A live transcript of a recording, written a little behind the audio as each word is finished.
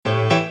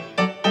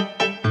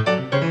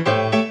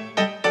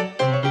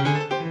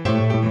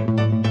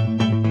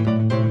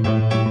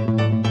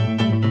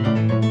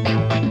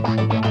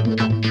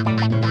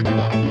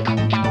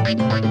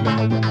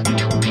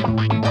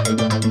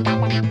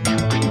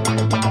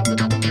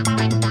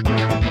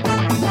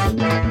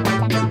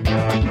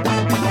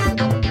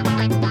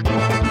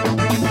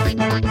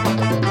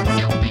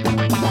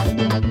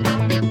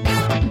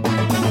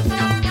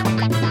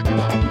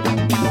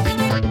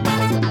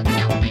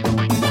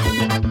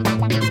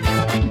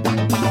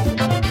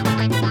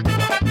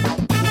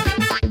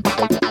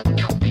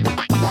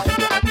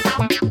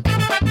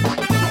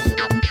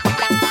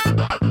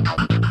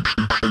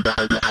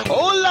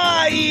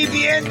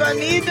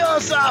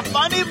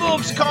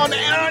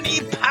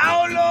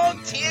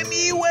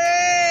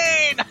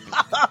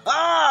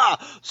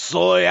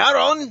soy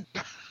Aaron.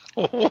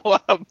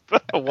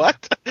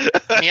 What?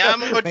 Mi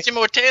amo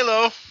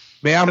Timotelo.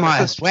 Me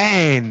llamo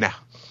Swain.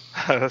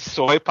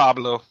 Soy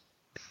Pablo.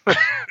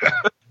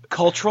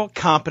 Cultural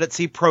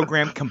competency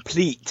program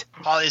complete.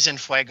 All is in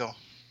fuego.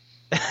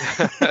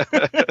 Hi,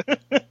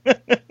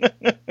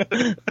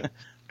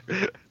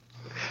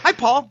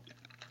 Paul.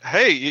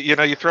 Hey, you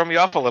throw me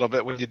off a little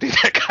bit when you do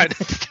that kind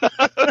of stuff.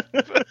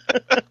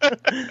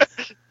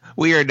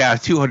 We are now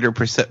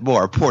 200%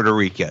 more Puerto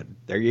Rican.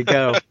 There you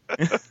go.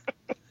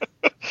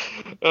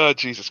 Oh,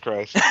 Jesus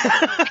Christ.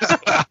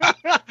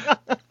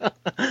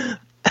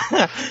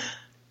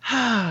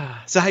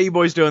 So how you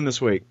boys doing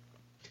this week?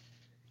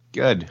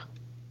 Good.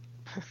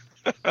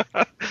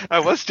 I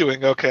was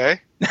doing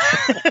okay.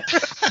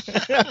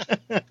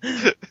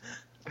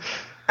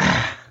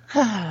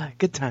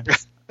 Good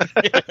times.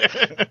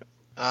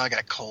 I got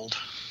a cold.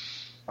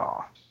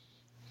 Oh.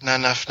 Not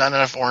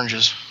enough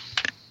oranges.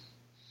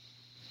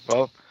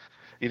 Well,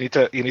 you need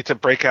to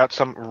break out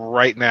some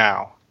right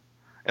now,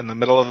 in the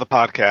middle of the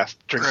podcast.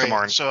 Drink some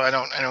orange. So I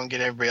don't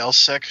get everybody else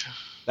sick.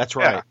 That's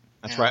right. Yeah.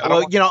 That's Yeah. right.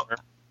 Well,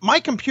 my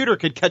computer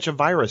could catch a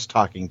virus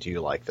talking to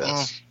you like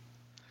this.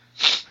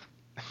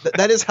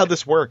 That is how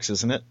this works,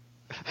 isn't it?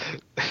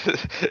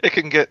 It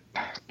can get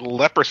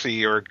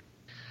leprosy or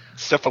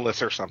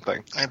syphilis or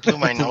something. I blew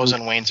my nose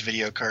on Wayne's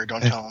video card.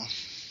 Don't tell him.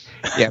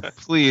 Yeah,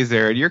 please,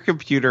 Aaron. Your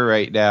computer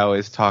right now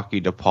is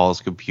talking to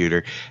Paul's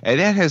computer, and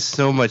that has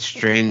so much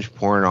strange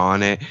porn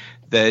on it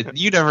that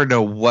you never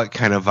know what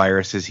kind of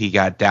viruses he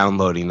got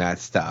downloading that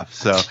stuff.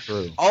 So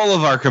all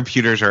of our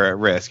computers are at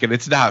risk, and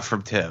it's not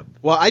from Tim.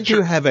 Well, I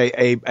do have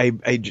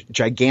a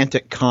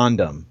gigantic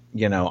condom,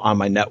 on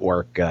my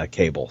network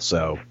cable,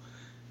 so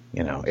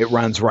it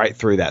runs right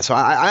through that. So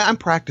I'm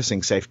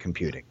practicing safe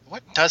computing.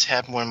 What does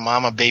happen when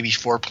Mama Baby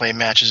foreplay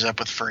matches up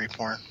with furry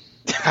porn?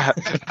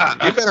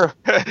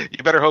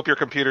 You better hope your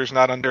computer's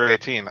not under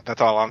 18.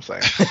 That's all I'm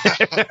saying.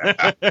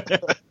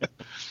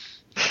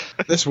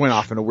 This went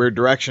off in a weird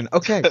direction.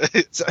 Okay.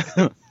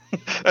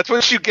 That's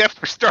what you get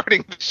for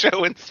starting the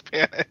show in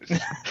Spanish.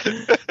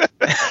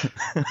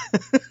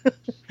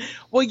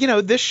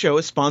 Well, this show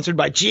is sponsored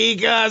by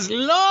Chicas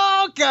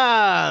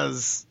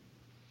Locas.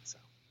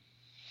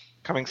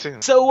 Coming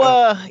soon.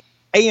 So,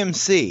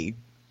 AMC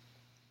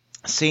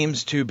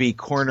seems to be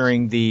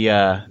cornering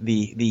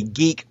the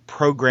geek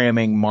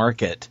programming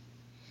market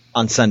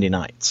on Sunday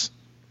nights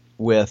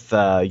with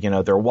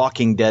their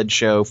Walking Dead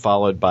show,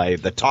 followed by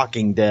The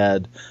Talking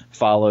Dead,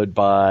 followed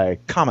by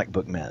Comic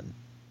Book Men,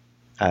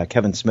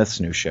 Kevin Smith's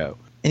new show.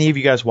 Any of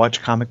you guys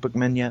watch Comic Book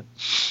Men yet?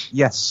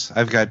 Yes,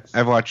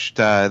 I've watched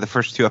the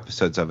first 2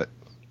 episodes of it.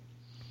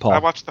 Paul, I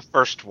watched the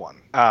first one,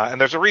 and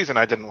there's a reason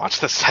I didn't watch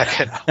the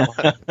second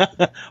one.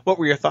 What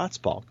were your thoughts,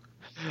 Paul?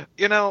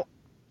 Here's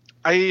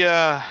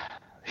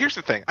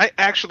the thing. I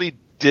actually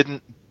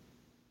didn't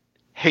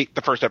hate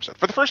the first episode.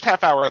 For the first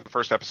half hour of the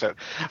first episode,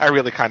 I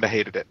really kind of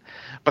hated it.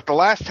 But the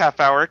last half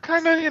hour, it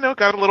kind of,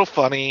 got a little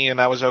funny, and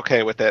I was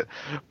okay with it.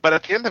 But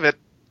at the end of it,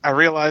 I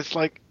realized,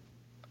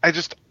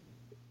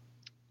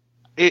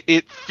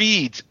 it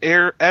feeds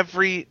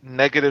every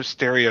negative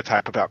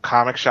stereotype about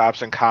comic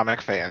shops and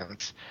comic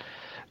fans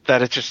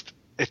that it just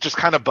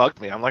kind of bugged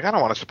me. I'm like, I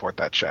don't want to support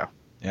that show.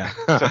 Yeah.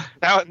 So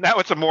now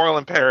it's a moral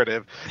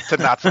imperative to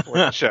not support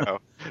the show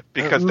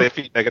because they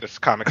feed negative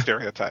comic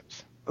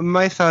stereotypes.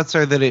 My thoughts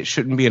are that it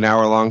shouldn't be an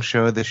hour-long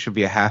show. This should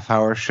be a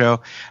half-hour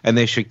show, and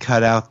they should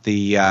cut out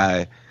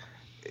the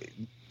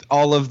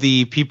all of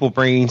the people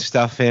bringing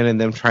stuff in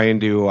and them trying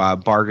to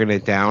bargain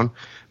it down,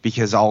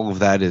 because all of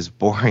that is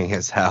boring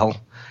as hell.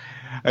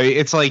 I mean,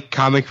 it's like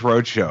Comic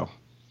Roadshow.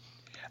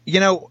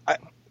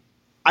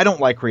 I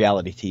don't like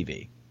reality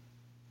TV.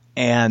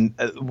 And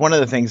one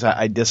of the things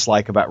I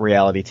dislike about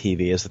reality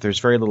TV is that there's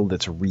very little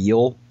that's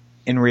real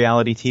in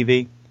reality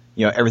TV.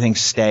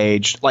 Everything's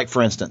staged. Like,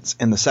 for instance,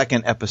 in the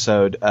second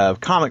episode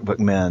of Comic Book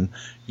Men,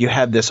 you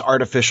have this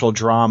artificial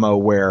drama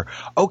where,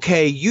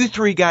 okay, you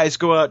 3 guys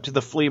go out to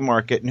the flea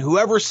market, and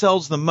whoever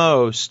sells the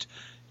most,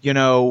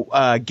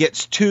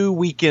 gets 2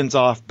 weekends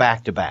off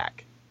back to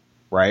back,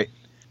 right?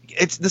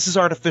 This is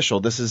artificial.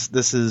 This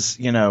is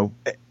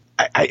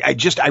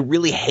I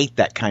really hate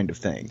that kind of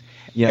thing.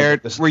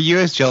 Eric, were you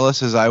as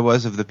jealous as I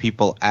was of the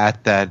people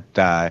at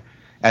that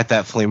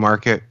flea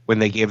market when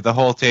they gave the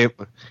whole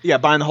table? Yeah,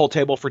 buying the whole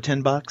table for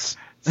 $10.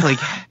 It's like,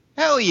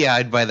 hell yeah,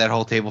 I'd buy that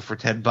whole table for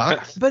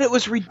 $10. But it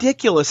was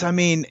ridiculous. I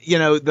mean,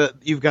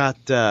 you've got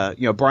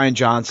Brian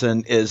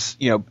Johnson is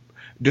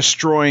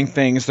destroying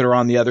things that are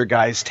on the other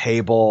guy's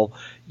table,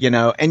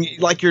 and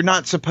you're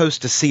not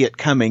supposed to see it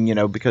coming,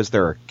 because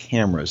there are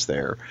cameras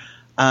there.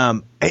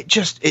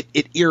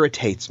 It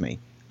irritates me.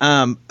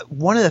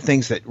 One of the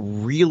things that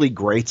really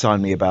grates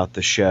on me about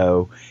the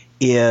show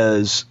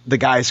is the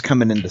guys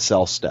coming in to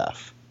sell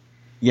stuff,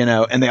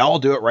 and they all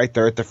do it right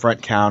there at the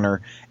front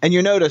counter. And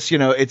you notice,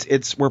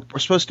 we're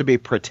supposed to be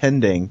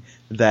pretending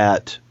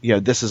that,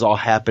 this is all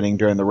happening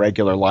during the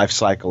regular life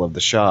cycle of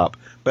the shop.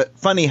 But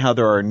funny how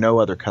there are no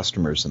other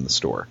customers in the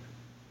store.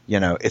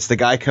 It's the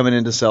guy coming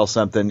in to sell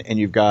something, and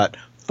you've got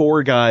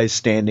 4 guys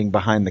standing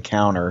behind the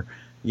counter,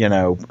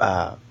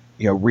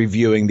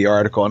 reviewing the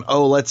article and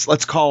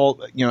let's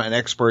call an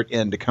expert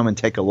in to come and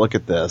take a look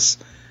at this.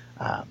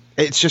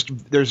 It's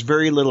just there's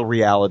very little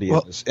reality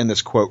in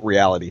this quote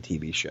reality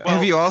TV show.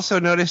 Have you also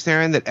noticed,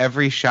 Aaron, that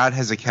every shot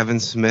has a Kevin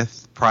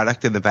Smith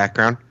product in the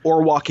background?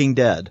 Or Walking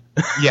Dead.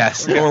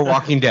 Yes, or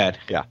Walking Dead.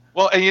 Yeah.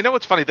 Well, and you know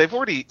what's funny? They've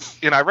already,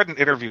 I read an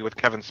interview with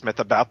Kevin Smith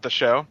about the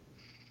show.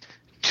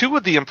 2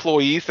 of the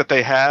employees that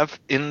they have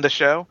in the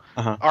show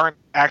aren't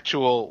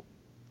actual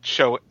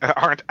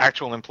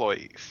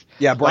employees.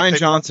 Yeah, Brian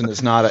Johnson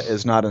is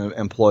not an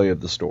employee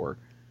of the store.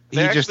 He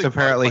just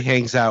apparently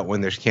hangs out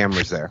when there's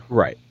cameras there.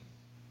 Right.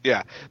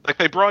 Yeah, like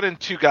they brought in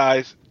 2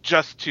 guys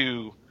just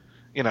to,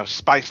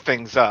 spice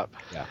things up.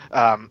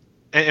 Yeah.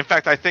 And in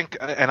fact, I think,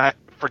 and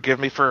forgive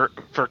me for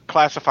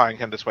classifying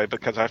him this way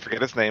because I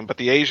forget his name, but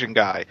the Asian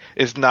guy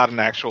is not an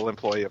actual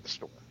employee of the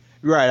store.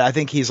 Right. I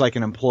think he's like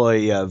an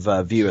employee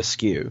of View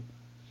Askew.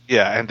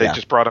 Yeah, and they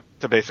just brought him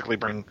to basically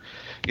bring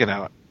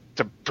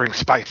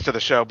spice to the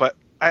show. But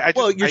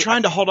you're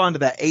trying to hold on to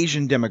that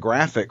Asian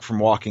demographic from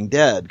Walking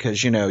Dead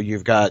because,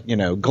 you've got,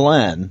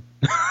 Glenn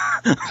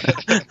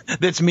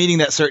that's meeting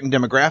that certain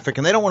demographic,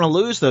 and they don't want to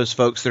lose those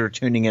folks that are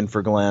tuning in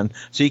for Glenn,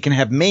 so you can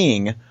have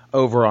Ming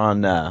over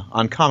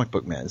on Comic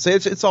Book Man. So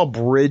it's all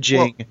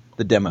bridging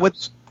the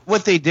demos.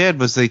 What they did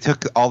was they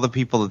took all the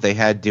people that they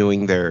had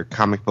doing their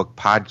comic book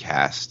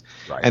podcast,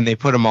 and they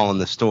put them all in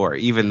the store,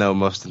 even though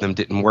most of them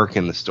didn't work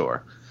in the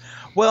store.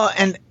 Well,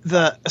 and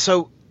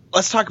so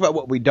let's talk about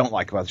what we don't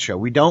like about the show.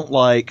 We don't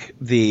like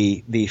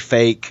the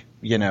fake,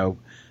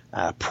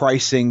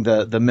 pricing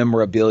the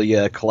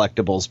memorabilia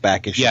collectibles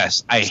back issues.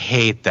 Yes, I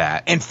hate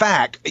that. In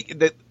fact,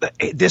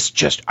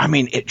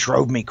 it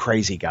drove me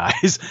crazy,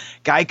 guys.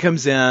 Guy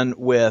comes in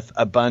with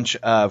a bunch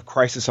of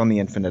Crisis on the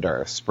Infinite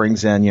Earths,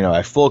 brings in,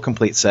 a full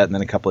complete set and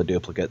then a couple of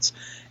duplicates.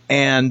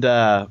 And,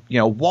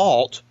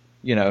 Walt,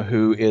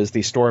 who is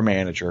the store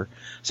manager,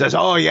 says,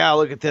 "Oh, yeah,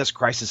 look at this,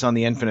 Crisis on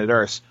the Infinite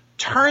Earths."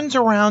 Turns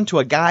around to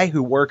a guy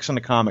who works in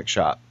a comic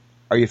shop.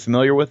 Are you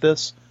familiar with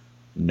this?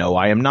 No,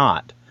 I am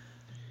not.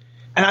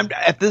 And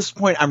at this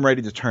point, I'm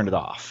ready to turn it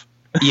off.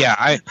 Yeah,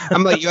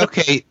 I'm like,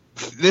 okay,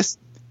 this.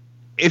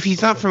 If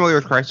he's not familiar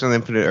with Crisis on the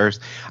Infinite Earths,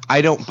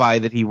 I don't buy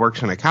that he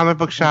works in a comic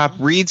book shop,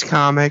 reads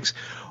comics,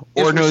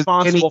 or knows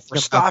responsible for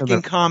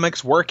stocking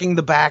comics, working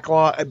the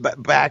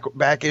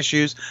back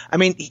issues. I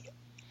mean,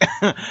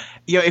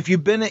 if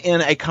you've been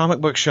in a comic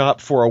book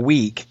shop for a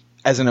week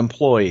as an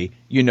employee,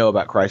 you know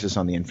about Crisis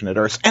on the Infinite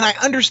Earths, and I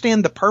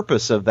understand the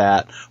purpose of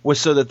that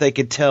was so that they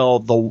could tell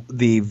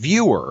the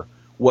viewer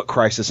what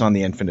Crisis on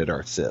the Infinite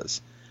Earths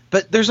is.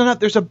 But there's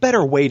a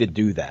better way to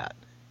do that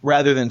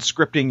rather than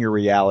scripting your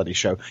reality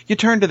show. You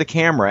turn to the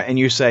camera and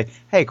you say,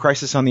 "Hey,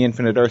 Crisis on the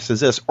Infinite Earths is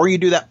this," or you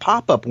do that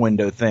pop-up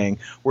window thing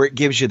where it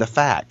gives you the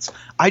facts.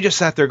 I just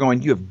sat there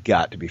going, "You have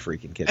got to be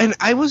freaking kidding." And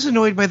I was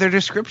annoyed by their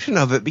description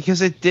of it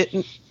because it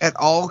didn't at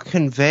all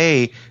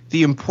convey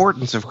the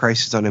importance of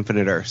Crisis on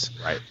Infinite Earths.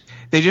 Right.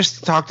 They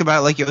just talked about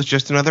it like it was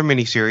just another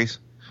miniseries.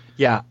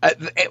 Yeah,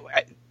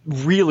 it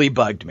really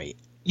bugged me.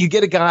 You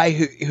get a guy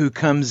who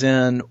comes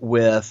in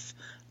with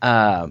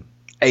a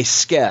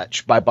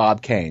sketch by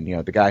Bob Kane,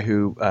 the guy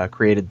who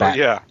created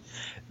Batman.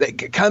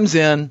 That comes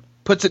in,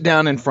 puts it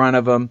down in front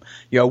of him.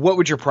 What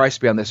would your price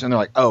be on this? And they're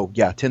like, "Oh,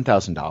 yeah,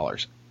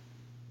 $10,000.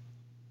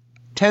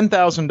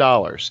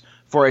 $10,000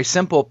 for a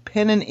simple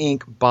pen and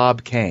ink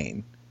Bob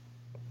Kane."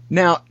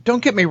 Now,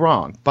 don't get me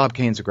wrong. Bob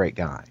Kane's a great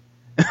guy.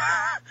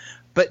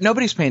 But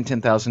nobody's paying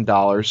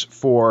 $10,000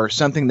 for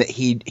something that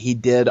he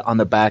did on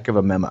the back of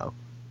a memo.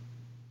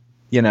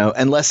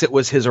 Unless it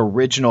was his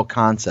original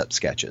concept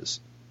sketches.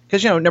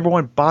 Because, number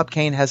one, Bob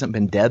Kane hasn't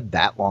been dead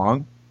that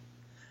long.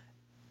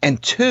 And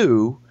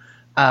 2,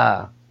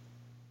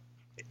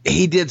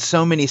 he did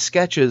so many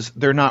sketches,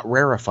 they're not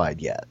rarefied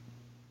yet.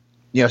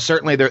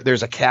 Certainly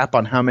there's a cap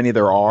on how many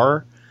there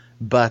are,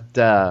 but,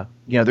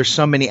 there's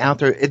so many out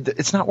there.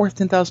 It's not worth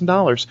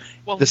 $10,000.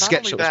 Well, the not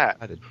sketch only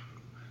that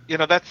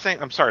that, that thing,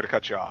 I'm sorry to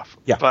cut you off.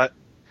 Yeah. But,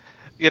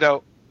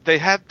 they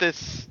had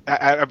this,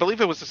 I believe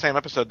it was the same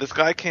episode. This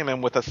guy came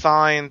in with a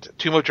signed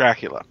Tomb of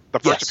Dracula, the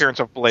first appearance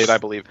of Blade, I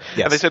believe.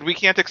 Yes. And they said, "We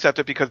can't accept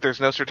it because there's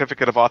no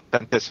certificate of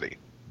authenticity."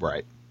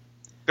 Right.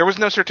 There was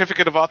no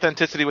certificate of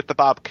authenticity with the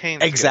Bob Kane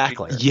sketch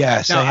Exactly. either.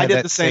 Yes, No, I did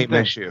that the same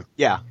thing. issue.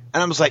 Yeah.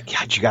 And I was like,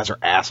 "God, you guys are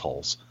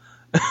assholes."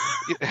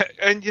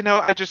 And,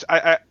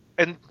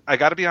 I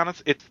got to be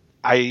honest,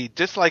 I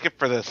dislike it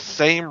for the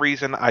same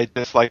reason I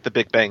dislike the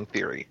Big Bang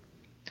Theory.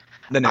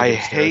 The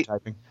negative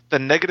stereotyping. The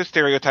negative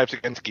stereotypes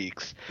against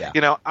geeks.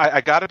 Yeah.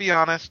 I got to be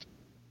honest,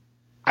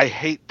 I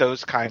hate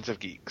those kinds of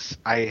geeks.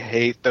 I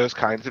hate those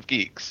kinds of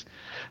geeks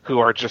who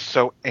are just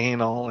so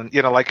anal and,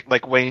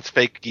 like Wayne's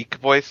fake geek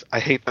voice. I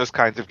hate those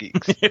kinds of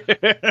geeks.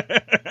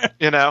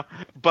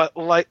 But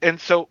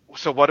so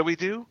what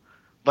do?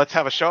 Let's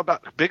have a show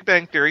about Big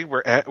Bang Theory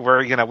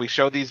where we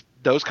show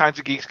those kinds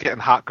of geeks getting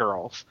hot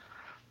girls.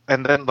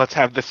 And then let's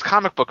have this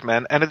comic book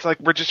men, and it's like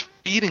we're just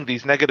feeding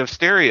these negative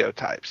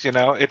stereotypes,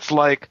 It's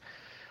like,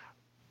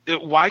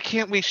 why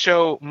can't we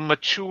show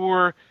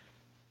mature,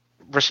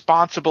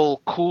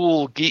 responsible,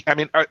 cool geek. I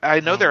mean, I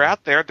know they're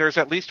out there. There's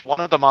at least one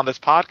of them on this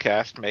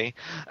podcast, me.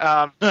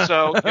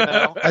 So, you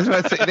know. I was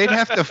about to say, they'd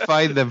have to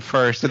find them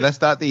first, and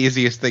that's not the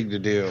easiest thing to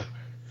do.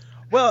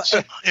 Well,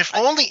 If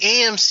only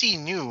AMC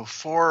knew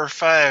 4 or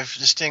 5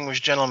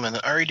 distinguished gentlemen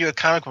that already do a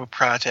comic book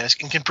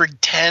podcast and can bring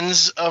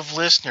tens of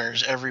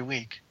listeners every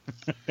week.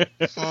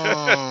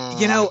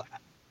 you know,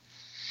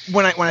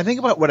 when I think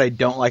about what I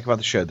don't like about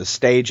the show, the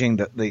staging,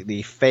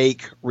 the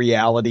fake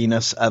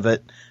realityness of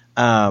it,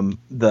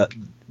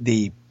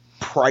 the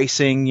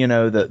pricing, you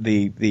know,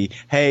 the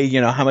hey,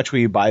 you know, how much will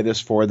you buy this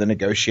for? The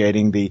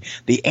negotiating, the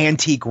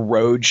antique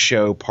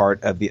roadshow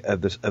part of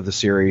the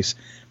series.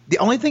 The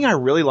only thing I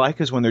really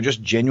like is when they're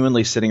just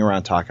genuinely sitting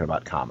around talking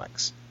about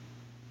comics.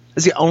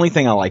 It's the only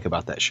thing I like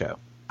about that show.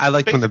 I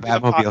liked when the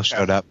Basically, the Batmobile podcast.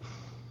 showed up.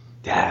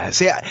 Yeah,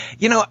 see,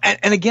 you know,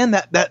 and again,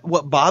 that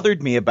what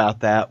bothered me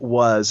about that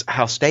was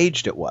how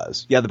staged it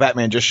was. Yeah, the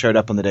Batman just showed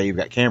up on the day you've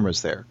got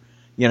cameras there.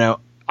 You know,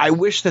 I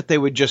wish that they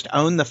would just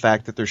own the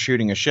fact that they're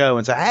shooting a show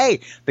and say, hey,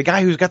 the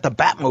guy who's got the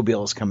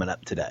Batmobile is coming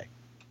up today.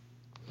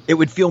 It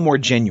would feel more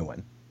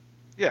genuine.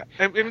 Yeah,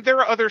 and there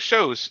are other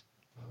shows,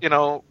 you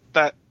know,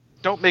 that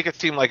don't make it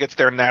seem like it's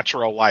their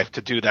natural life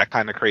to do that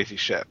kind of crazy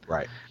shit.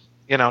 Right.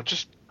 You know,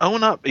 just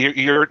own up.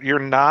 You're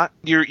not.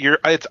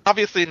 It's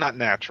obviously not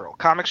natural.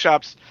 Comic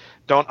shops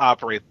don't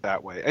operate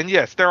that way. And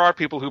yes, there are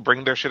people who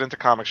bring their shit into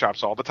comic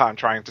shops all the time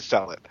trying to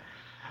sell it.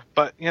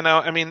 But you know,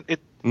 I mean,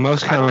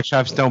 Most comic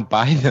shops don't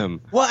buy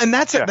them. Well, and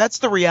that's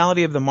the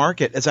reality of the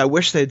market. Is I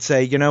wish they'd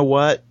say, you know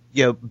what,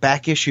 you know,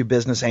 back issue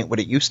business ain't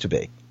what it used to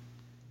be.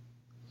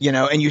 You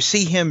know, and you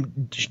see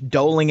him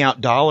doling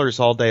out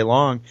dollars all day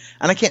long.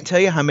 And I can't tell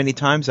you how many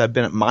times I've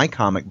been at my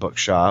comic book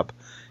shop,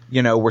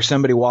 you know, where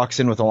somebody walks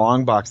in with a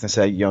long box and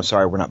say, you know,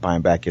 sorry, we're not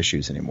buying back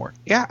issues anymore.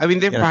 Yeah, I mean,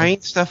 they're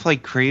buying stuff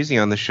like crazy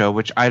on the show,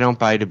 which I don't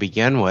buy to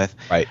begin with.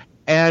 Right.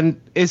 And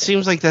it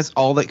seems like that's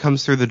all that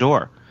comes through the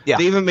door. Yeah.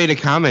 They even made a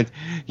comment,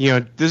 you know,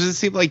 does it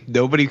seem like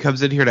nobody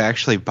comes in here to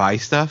actually buy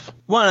stuff?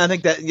 Well, and I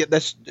think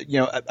that's, you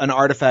know, an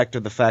artifact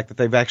of the fact that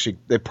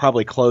they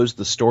probably closed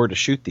the store to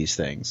shoot these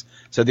things.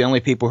 So the only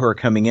people who are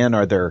coming in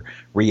are their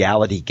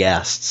reality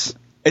guests.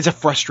 It's a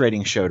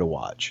frustrating show to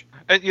watch.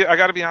 and I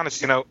got to be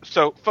honest, you know.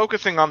 So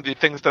focusing on the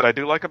things that I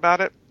do like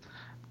about it,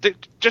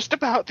 just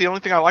about the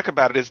only thing I like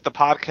about it is the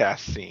podcast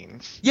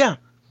scenes. Yeah.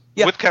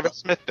 Yeah. With Kevin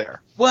Smith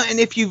there. Well, and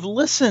if you've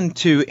listened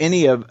to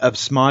any of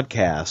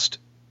Smodcast,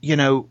 you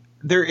know,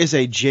 there is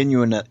a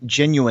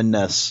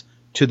genuineness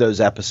to those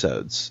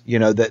episodes. You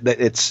know, that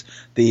it's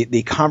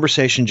the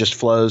conversation just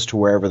flows to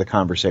wherever the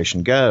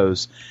conversation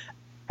goes.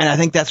 And I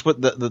think that's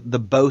what the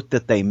boat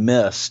that they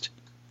missed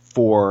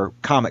for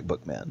Comic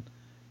Book Men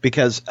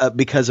because of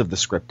the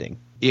scripting.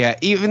 Yeah,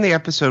 even the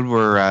episode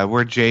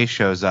where Jay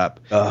shows up,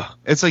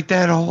 it's like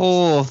that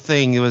whole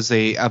thing was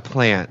a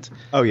plant.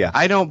 Oh yeah,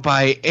 I don't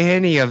buy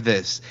any of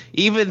this,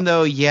 even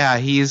though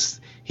he's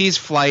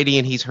flighty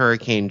and he's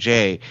Hurricane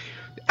Jay.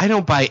 I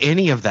don't buy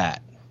any of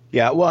that.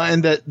 Yeah, well,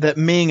 and that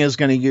Ming is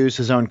going to use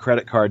his own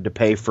credit card to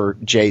pay for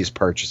Jay's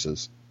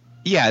purchases.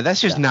 Yeah,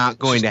 that's just not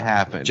going to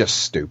happen. Just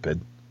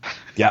stupid.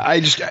 Yeah,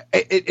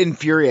 it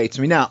infuriates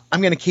me. Now,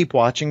 I'm going to keep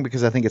watching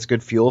because I think it's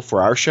good fuel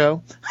for our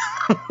show.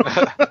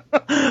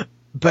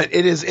 But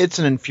it's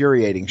an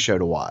infuriating show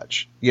to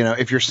watch. You know,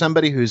 if you're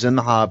somebody who's in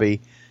the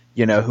hobby,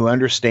 you know, who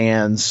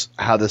understands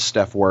how this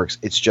stuff works,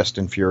 it's just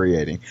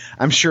infuriating.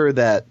 I'm sure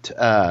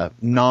that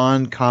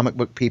non-comic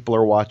book people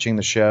are watching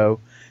the show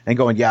and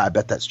going, yeah, I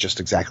bet that's just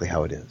exactly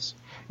how it is.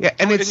 Yeah,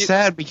 and it's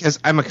sad because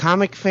I'm a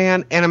comic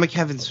fan and I'm a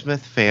Kevin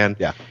Smith fan.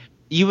 Yeah.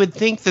 You would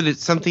think that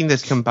it's something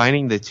that's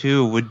combining the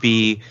two would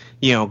be,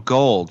 you know,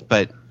 gold,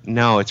 but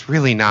no, it's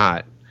really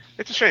not.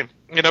 It's a shame,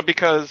 you know,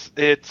 because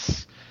it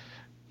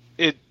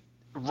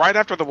right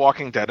after The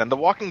Walking Dead, and The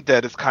Walking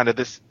Dead is kind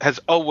of has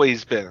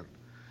always been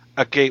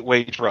a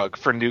gateway drug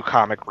for new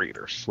comic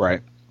readers. Right.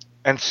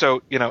 And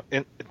so, you know,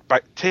 by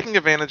taking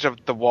advantage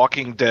of The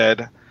Walking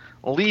Dead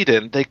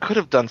lead-in, they could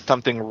have done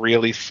something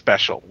really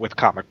special with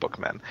Comic Book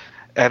Men,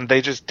 and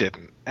they just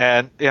didn't.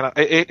 And, you know,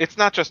 it's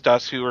not just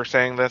us who are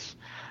saying this.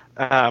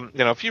 You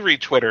know, if you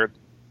read Twitter,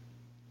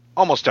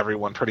 almost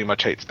everyone pretty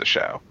much hates the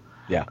show.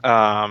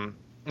 Yeah.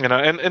 You know,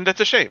 and that's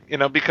a shame, you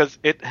know, because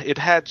it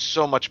had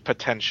so much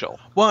potential.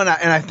 Well, and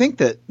I think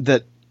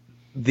that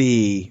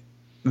the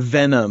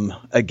venom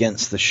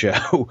against the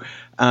show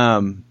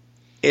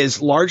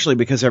is largely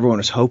because everyone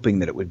is hoping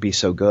that it would be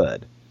so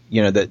good.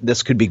 You know, that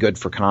this could be good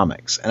for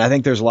comics. And I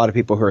think there's a lot of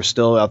people who are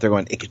still out there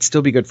going, it could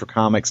still be good for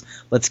comics.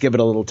 Let's give it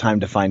a little time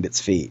to find its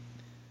feet.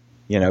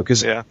 You know,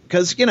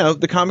 because you know,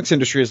 the comics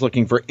industry is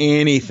looking for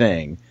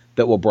anything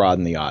that will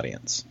broaden the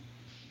audience.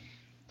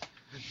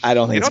 I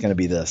don't think it's going to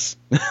be this.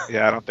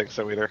 Yeah, I don't think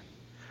so either.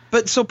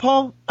 But so,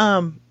 Paul,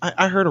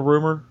 I heard a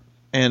rumor,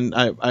 and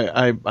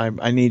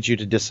I need you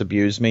to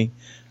disabuse me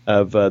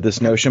of this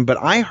notion. But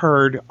I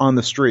heard on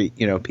the street,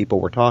 you know, people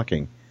were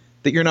talking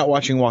that you're not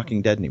watching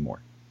Walking Dead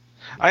anymore.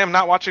 I am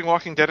not watching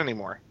Walking Dead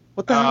anymore.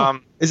 What the hell?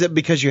 Is it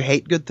because you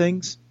hate good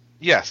things?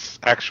 Yes,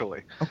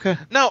 actually. Okay.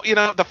 No,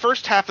 the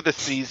first half of the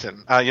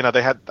season,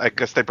 I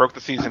guess they broke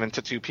the season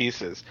into two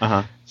pieces.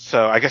 Uh-huh.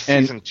 So I guess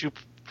And season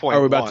 2.1.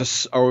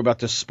 Are we about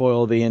to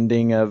spoil the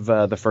ending of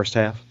the first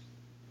half?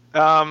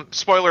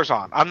 Spoilers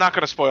on. I'm not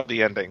going to spoil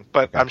the ending,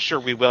 but I'm sure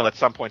we will at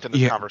some point in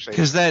this conversation.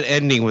 Because that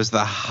ending was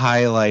the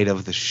highlight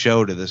of the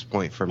show to this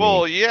point for me.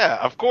 Well, yeah,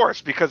 of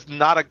course, because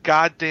not a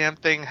goddamn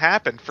thing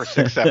happened for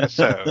 6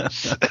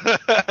 episodes.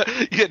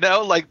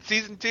 Like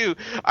season 2,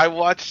 I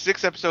watched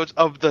 6 episodes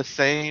of the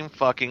same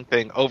fucking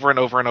thing over and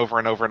over and over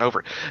and over and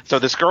over. So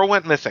this girl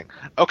went missing.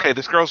 Okay,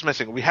 this girl's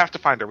missing. We have to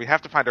find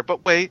her.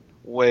 But wait,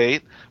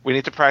 we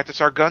need to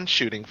practice our gun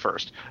shooting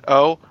first.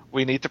 Oh,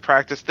 we need to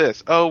practice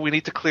this. Oh, we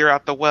need to clear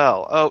out the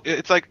well. Oh,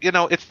 it's like,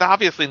 it's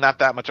obviously not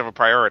that much of a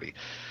priority.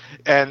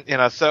 And,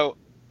 so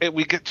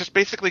just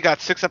basically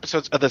got 6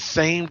 episodes of the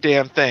same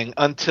damn thing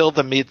until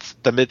the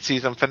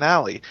mid-season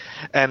finale.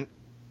 And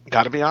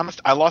got to be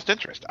honest, I lost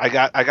interest. I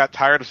got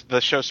tired of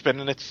the show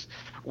spinning its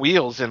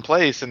wheels in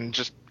place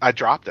and I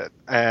dropped it.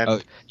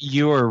 And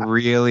you are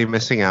really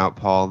missing out,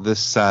 Paul. This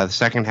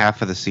second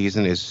half of the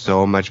season is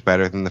so much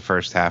better than the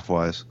first half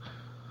was.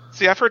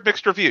 See, I've heard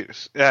mixed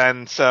reviews,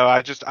 and so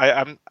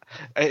I'll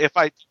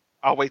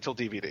wait till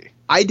DVD.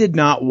 I did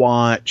not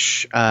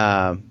watch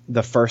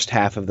the first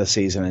half of the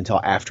season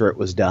until after it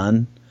was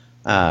done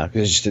because I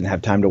just didn't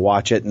have time to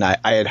watch it, and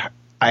I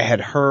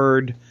had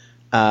heard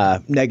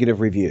negative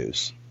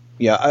reviews.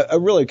 Yeah, I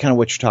really kind of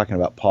what you're talking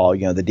about, Paul.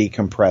 The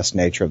decompressed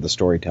nature of the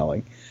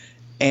storytelling.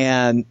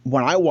 And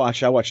when I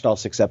watched all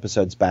 6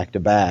 episodes back to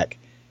back.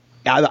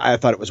 I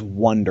thought it was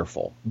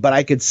wonderful, but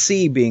I could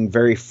see being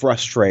very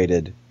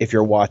frustrated if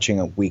you're watching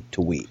it week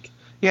to week.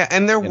 Yeah,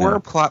 and there were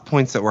plot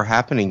points that were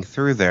happening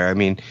through there. I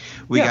mean,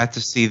 we got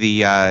to see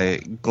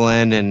the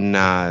Glenn and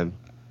I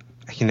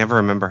can never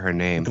remember her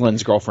name.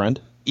 Glenn's girlfriend.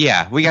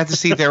 Yeah, we got to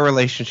see their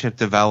relationship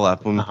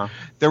develop.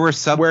 There were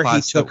subplots where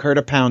he took her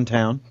to Pound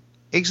Town.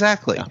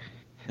 Exactly. Yeah.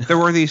 There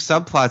were these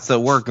subplots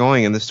that were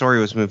going, and the story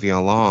was moving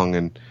along,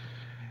 and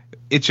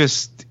it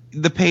just.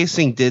 The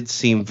pacing did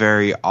seem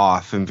very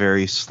off and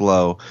very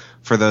slow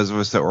for those of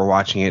us that were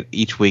watching it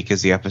each week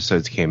as the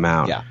episodes came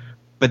out. Yeah.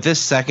 But this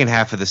second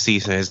half of the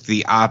season is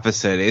the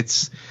opposite.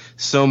 It's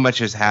so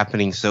much is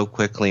happening so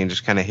quickly and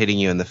just kind of hitting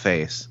you in the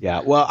face. Yeah.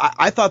 Well,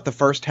 I thought the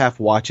first half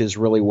watches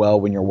really well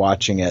when you're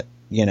watching it,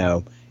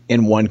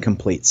 in one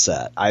complete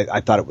set. I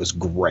thought it was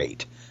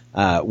great.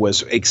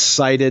 Was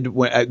excited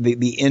when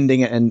the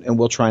ending, and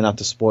we'll try not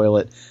to spoil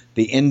it.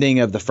 The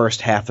ending of the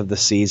first half of the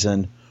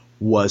season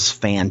was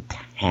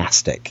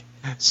fantastic.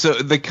 So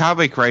the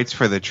comic writes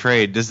for the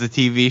trade. Does the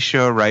TV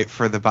show write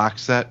for the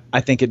box set? I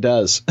think it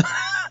does.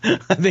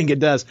 I think it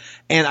does.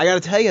 And I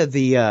got to tell you,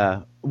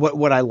 the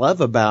what I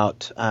love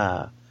about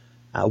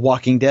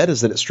Walking Dead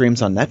is that it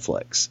streams on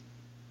Netflix.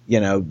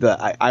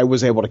 I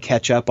was able to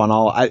catch up on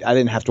all. I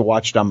didn't have to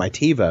watch it on my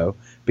TiVo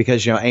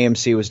because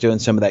AMC was doing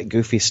some of that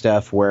goofy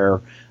stuff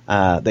where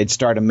they'd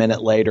start a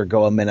minute late or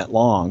go a minute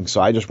long.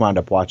 So I just wound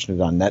up watching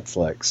it on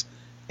Netflix.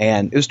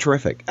 And it was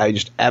terrific. I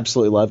just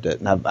absolutely loved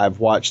it. And I've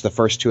watched the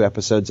first 2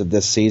 episodes of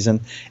this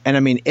season. And, I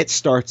mean, it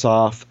starts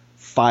off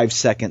 5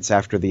 seconds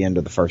after the end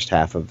of the first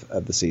half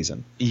of the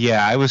season.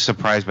 Yeah, I was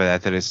surprised by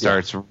that it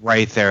starts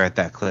right there at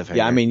that cliffhanger.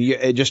 Yeah, I mean,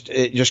 it just.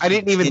 I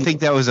didn't even think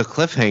that was a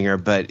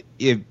cliffhanger, but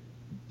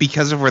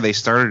because of where they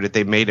started it,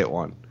 they made it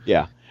one.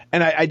 Yeah.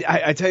 And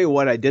I tell you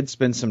what, I did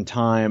spend some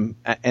time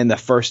in the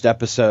first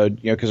episode,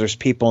 because there's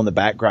people in the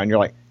background. You're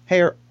like,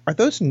 hey, are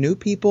those new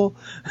people?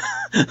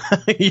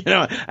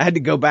 I had to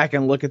go back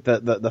and look at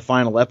the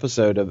final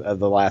episode of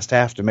the last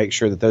half to make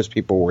sure that those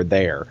people were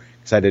there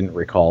because I didn't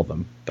recall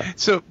them.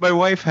 So my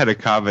wife had a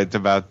comment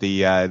about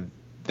the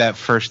that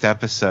first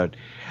episode.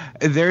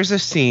 There's a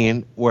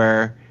scene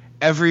where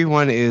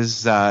everyone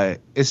is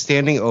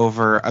standing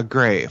over a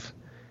grave,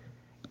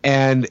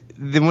 and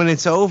then when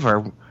it's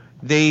over,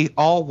 they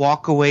all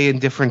walk away in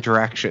different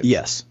directions.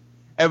 Yes.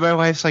 And my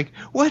wife's like,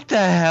 what the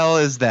hell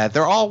is that?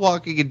 They're all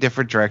walking in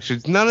different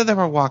directions. None of them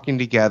are walking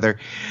together.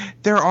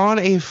 They're on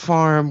a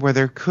farm where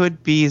there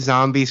could be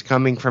zombies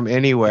coming from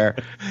anywhere.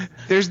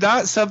 There's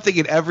not something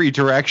in every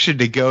direction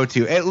to go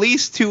to. At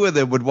least 2 of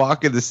them would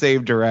walk in the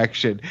same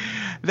direction.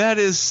 That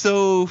is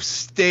so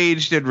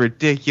staged and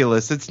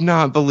ridiculous. It's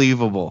not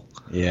believable.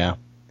 Yeah.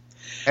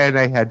 And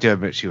I had to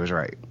admit she was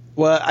right.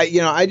 Well,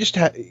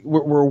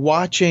 we're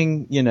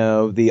watching,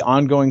 the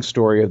ongoing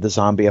story of the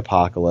zombie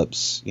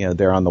apocalypse,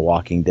 there on The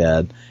Walking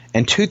Dead.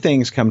 And 2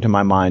 things come to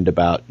my mind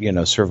about,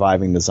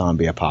 surviving the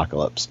zombie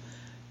apocalypse.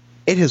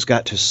 It has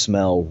got to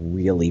smell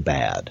really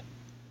bad.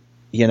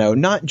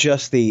 Not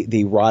just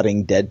the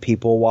rotting dead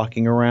people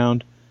walking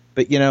around,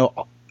 but,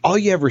 all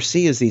you ever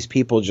see is these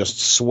people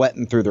just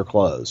sweating through their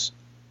clothes.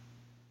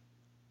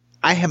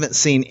 I haven't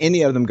seen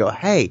any of them go,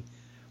 hey,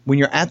 when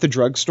you're at the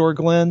drugstore,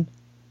 Glenn,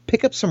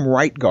 pick up some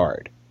Right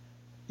Guard.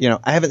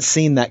 I haven't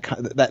seen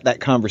that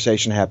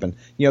conversation happen.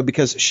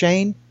 Because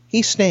Shane,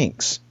 he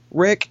stinks.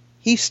 Rick,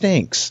 he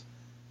stinks.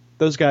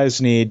 Those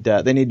guys need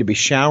to be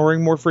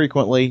showering more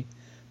frequently.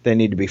 They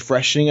need to be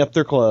freshening up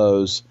their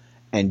clothes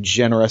and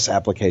generous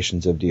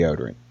applications of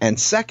deodorant. And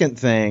second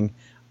thing,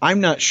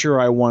 I'm not sure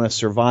I want to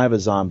survive a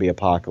zombie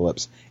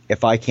apocalypse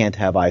if I can't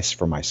have ice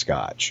for my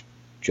scotch.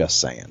 Just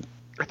saying.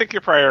 I think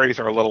your priorities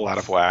are a little out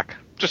of whack.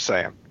 Just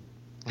saying.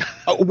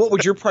 What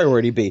would your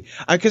priority be?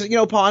 Because,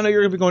 Paul, I know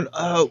you're going to be going,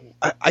 oh,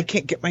 I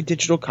can't get my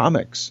digital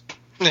comics.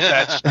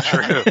 That's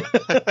true.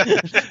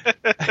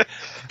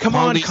 Come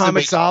on,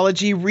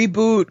 Comixology,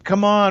 reboot.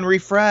 Come on,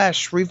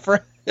 refresh. Can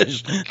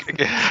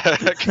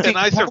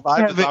I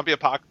survive the zombie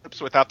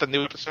apocalypse without the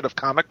new episode of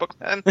Comic Book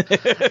Men?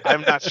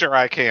 I'm not sure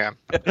I can.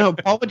 No,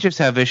 Paul would just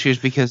have issues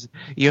because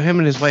him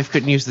and his wife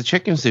couldn't use the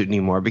chicken suit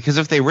anymore. Because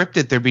if they ripped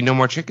it, there'd be no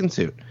more chicken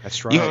suit.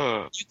 That's right.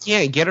 You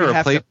can't get a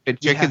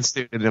replacement chicken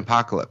suit in an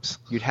apocalypse.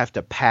 You'd have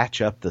to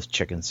patch up this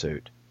chicken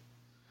suit.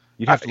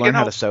 You'd have to learn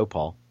how to sew,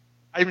 Paul.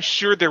 I'm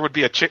sure there would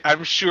be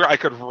I'm sure I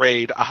could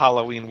raid a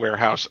Halloween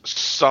warehouse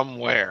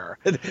somewhere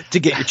to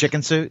get your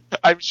chicken suit.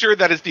 I'm sure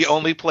that is the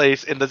only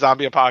place in the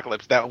zombie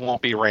apocalypse that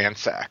won't be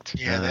ransacked.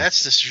 Yeah,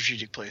 that's the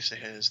strategic place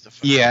ahead. Is the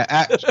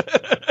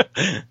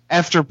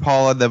after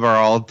Paul and them are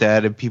all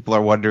dead and people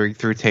are wandering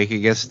through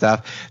taking his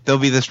stuff,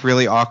 there'll be this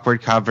really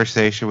awkward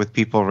conversation with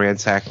people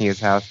ransacking his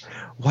house.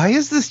 Why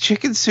is this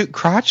chicken suit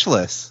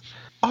crotchless?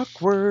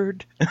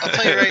 Awkward. I'll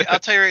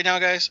tell you right now,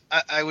 guys.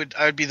 I would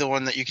be the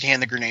one that you can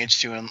hand the grenades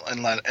to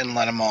and let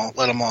them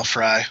all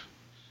fry.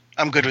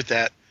 I'm good with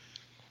that.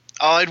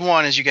 All I'd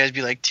want is you guys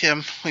be like,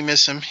 Tim, we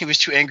miss him. He was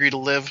too angry to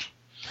live.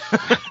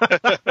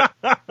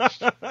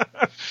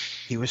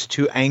 He was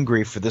too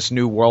angry for this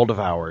new world of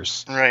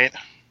ours. Right.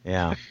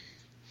 Yeah.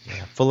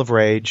 Full of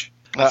rage.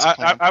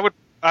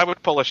 I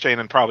would pull a Shane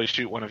and probably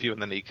shoot one of you in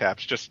the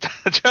kneecaps. Just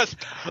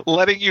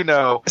letting you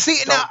know. See,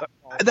 now,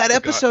 that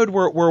episode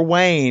where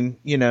Wayne,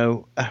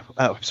 Shane.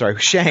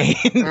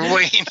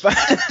 Wayne.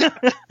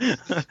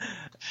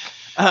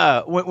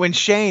 When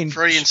Shane.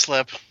 Freudian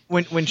slip.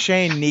 When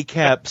Shane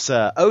kneecaps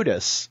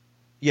Otis,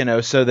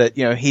 so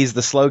that, he's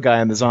the slow guy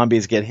and the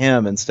zombies get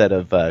him instead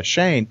of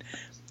Shane,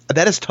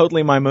 that is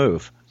totally my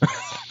move.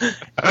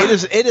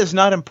 It is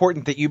not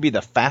important that you be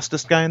the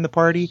fastest guy in the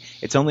party.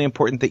 It's only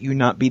important that you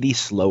not be the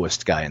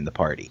slowest guy in the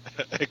party.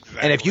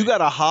 Exactly. And if you got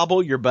to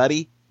hobble your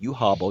buddy, you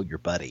hobble your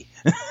buddy.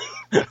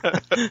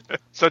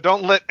 So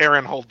don't let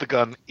Aaron hold the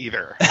gun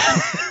either.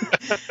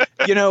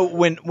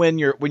 When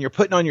you're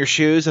putting on your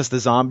shoes as the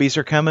zombies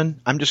are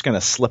coming, I'm just going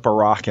to slip a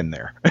rock in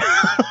there.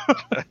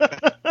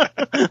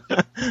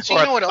 So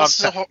you know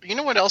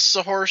what else is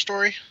a horror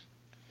story?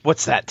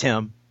 What's that,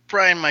 Tim?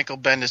 Brian Michael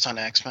Bendis on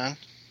X-Men.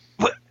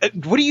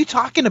 What are you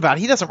talking about?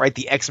 He doesn't write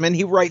the X-Men.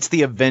 He writes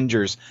the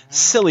Avengers.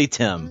 Silly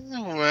Tim.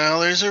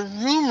 Well, there's a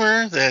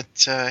rumor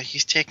that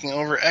he's taking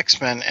over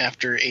X-Men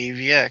after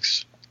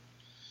AVX.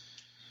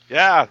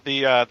 Yeah,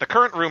 the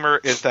current rumor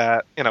is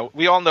that,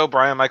 we all know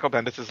Brian Michael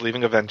Bendis is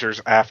leaving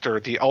Avengers after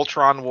the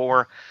Ultron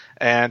War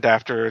and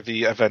after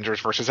the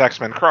Avengers vs.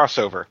 X-Men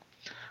crossover.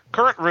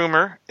 Current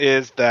rumor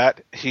is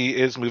that he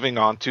is moving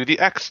on to the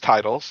X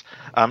titles,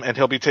 and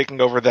he'll be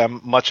taking over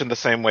them much in the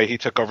same way he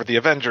took over the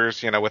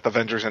Avengers, with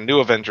Avengers and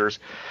New Avengers.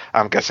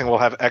 I'm guessing we'll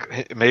have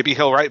maybe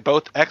he'll write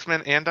both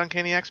X-Men and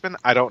Uncanny X-Men.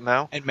 I don't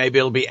know. And maybe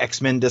it'll be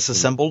X-Men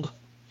Disassembled.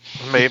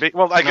 Maybe.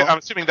 Well, I'm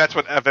assuming that's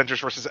what Avengers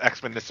vs.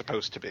 X-Men is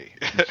supposed to be.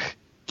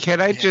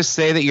 Can I just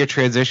say that your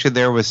transition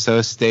there was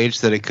so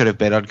staged that it could have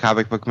been on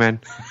Comic Book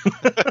Men?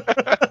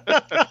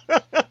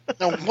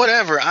 No,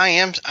 whatever. I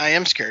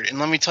am scared, and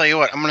let me tell you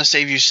what. I'm going to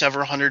save you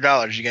several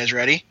 $100s. You guys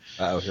ready?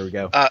 Oh, here we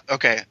go.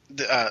 Okay.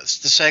 The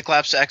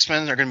Cyclops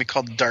X-Men are going to be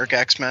called Dark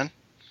X-Men.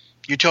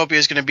 Utopia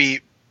is going to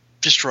be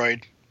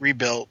destroyed,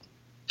 rebuilt,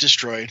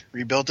 destroyed,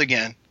 rebuilt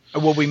again.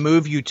 Will we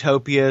move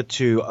Utopia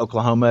to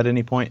Oklahoma at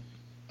any point?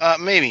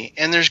 Maybe.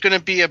 And there's going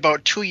to be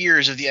about 2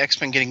 years of the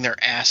X-Men getting their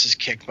asses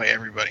kicked by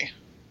everybody.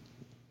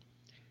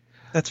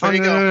 That's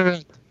fine. There you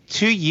go.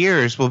 2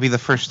 years will be the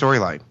first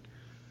storyline,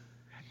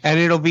 and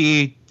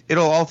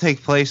it'll all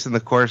take place in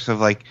the course of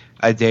like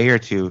a day or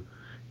two,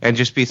 and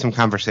just be some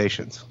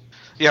conversations.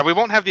 Yeah, we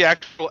won't have the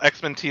actual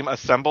X-Men team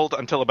assembled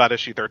until about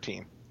issue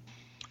 13.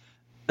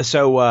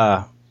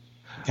 So,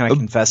 can I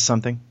confess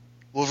something?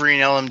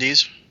 Wolverine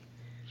LMDs.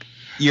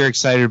 You're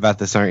excited about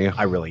this, aren't you?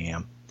 I really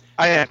am.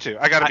 I am too.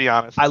 I got to be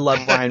honest. I love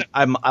Brian.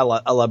 I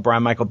love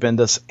Brian Michael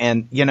Bendis,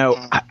 and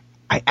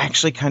I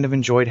actually kind of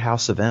enjoyed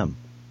House of M.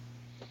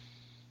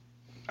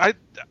 I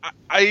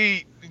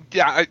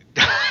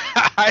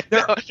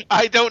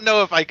don't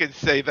know if I could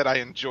say that I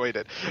enjoyed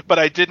it, but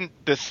I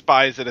didn't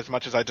despise it as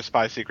much as I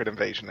despise Secret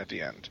Invasion at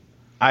the end.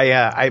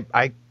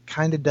 I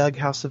kind of dug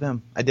House of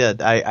M. I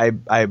did.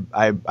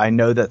 I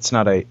know that's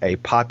not a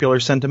popular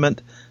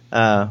sentiment,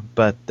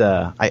 but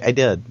I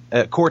did.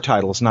 Core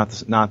titles,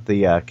 not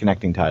the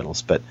connecting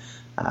titles, but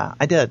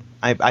I did.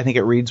 I think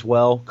it reads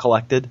well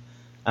collected.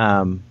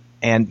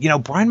 And,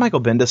 Brian Michael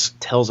Bendis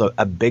tells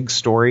a big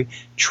story.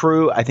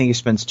 True, I think he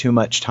spends too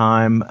much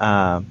time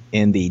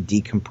in the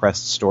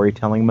decompressed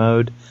storytelling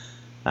mode.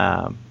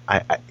 But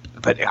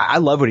I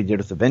love what he did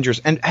with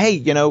Avengers. And, hey,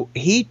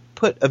 he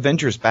put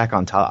Avengers back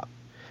on top.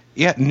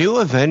 Yeah, New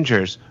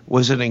Avengers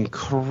was an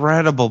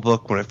incredible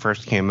book when it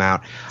first came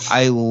out.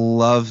 I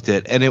loved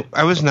it. And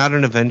I was not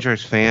an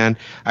Avengers fan.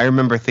 I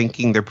remember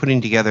thinking they're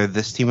putting together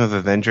this team of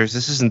Avengers.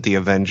 This isn't the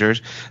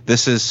Avengers.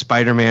 This is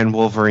Spider-Man,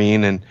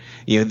 Wolverine, and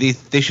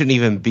they shouldn't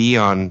even be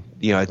on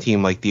a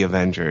team like the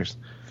Avengers.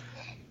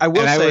 I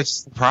was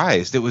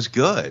surprised. It was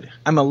good.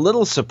 I'm a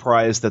little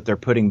surprised that they're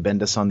putting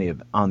Bendis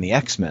on the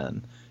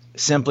X-Men.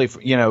 Simply,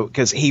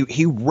 because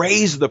he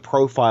raised the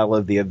profile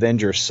of the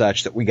Avengers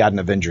such that we got an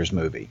Avengers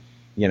movie.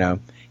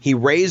 He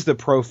raised the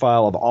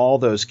profile of all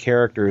those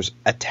characters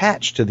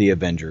attached to the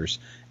Avengers,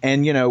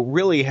 and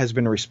really has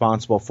been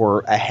responsible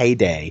for a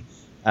heyday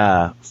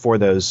for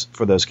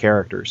those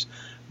characters.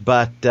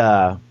 But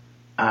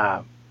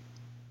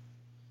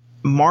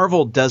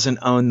Marvel doesn't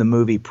own the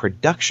movie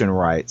production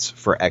rights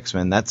for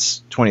X-Men.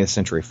 That's 20th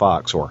Century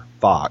Fox or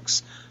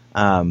Fox.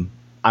 I'm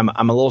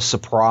a little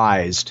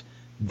surprised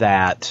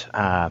that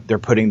they're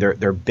putting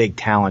their big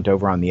talent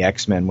over on the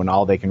X-Men when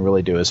all they can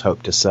really do is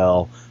hope to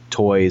sell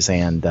toys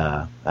and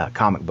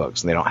comic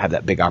books, and they don't have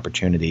that big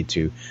opportunity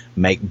to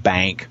make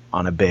bank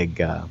on a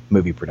big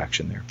movie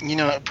production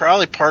there.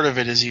 Probably part of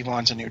it is he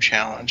wants a new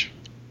challenge.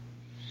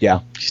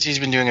 Yeah. Because he's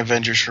been doing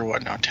Avengers for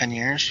 10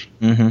 years?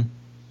 Mm-hmm.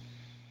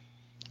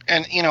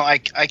 And, I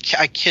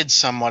kid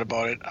somewhat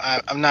about it.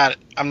 I'm not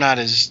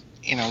as,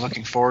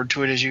 looking forward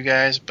to it as you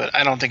guys, but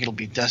I don't think it'll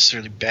be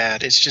necessarily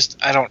bad. It's just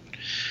I don't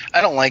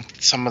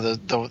like some of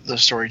the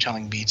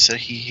storytelling beats that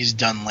he's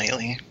done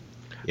lately.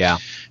 Yeah.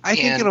 I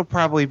think it'll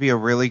probably be a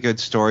really good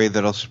story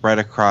that'll spread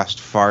across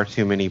far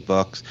too many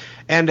books,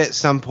 and at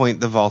some point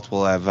the Vault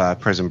will have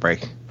Prison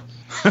Break.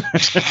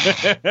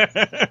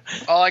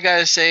 All I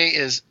gotta say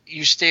is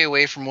you stay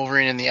away from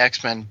Wolverine and the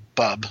X-Men,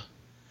 bub.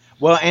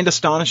 Well, and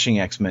Astonishing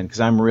X-Men,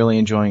 because I'm really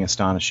enjoying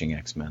Astonishing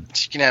X-Men.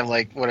 So you can have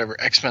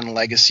X-Men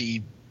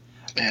Legacy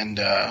and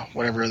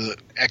whatever the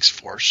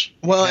X-Force.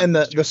 Well, and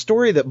the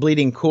story that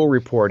Bleeding Cool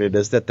reported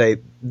is that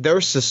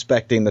they're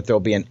suspecting that there'll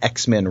be an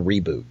X-Men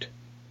reboot.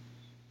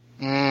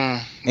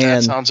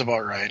 That sounds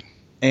about right.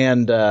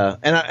 And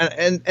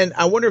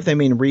I wonder if they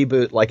mean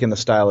reboot like in the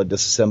style of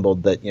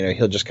Disassembled, that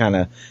he'll just kind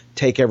of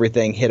take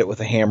everything, hit it with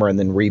a hammer, and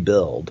then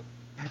rebuild.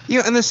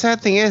 And the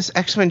sad thing is,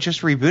 X-Men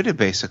just rebooted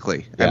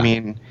basically. Yeah. I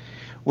mean,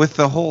 with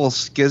the whole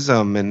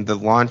schism and the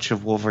launch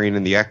of Wolverine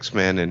and the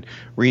X-Men and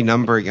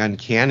renumbering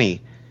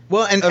Uncanny.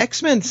 Well, and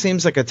X-Men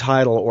seems like a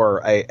title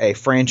or a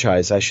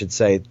franchise, I should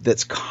say,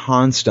 that's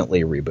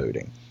constantly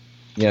rebooting.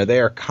 They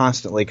are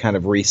constantly kind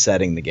of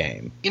resetting the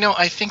game.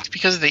 I think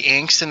because of the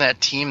angst in that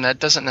team,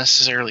 that's not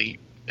necessarily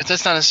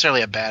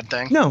a bad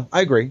thing. No,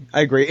 I agree.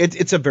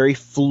 It's a very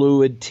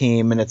fluid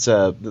team, and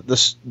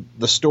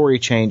the story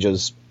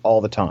changes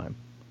all the time.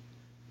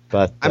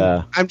 But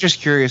I'm just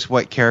curious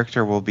what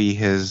character will be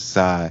his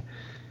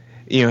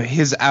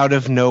his out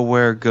of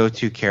nowhere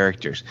go-to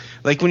characters.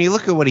 Like when you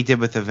look at what he did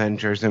with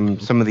Avengers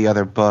and some of the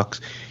other books,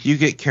 you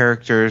get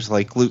characters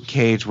like Luke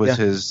Cage was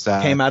his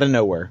came out of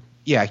nowhere.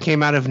 Yeah,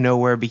 came out of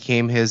nowhere,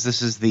 became his.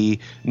 This is the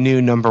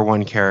new number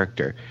one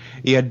character.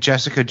 You had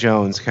Jessica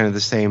Jones, kind of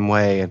the same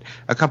way, and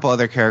a couple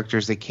other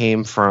characters that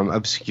came from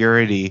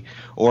obscurity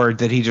or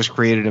that he just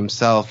created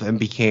himself and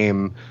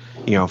became,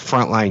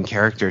 frontline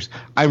characters.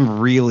 I'm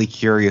really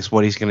curious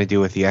what he's going to do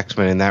with the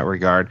X-Men in that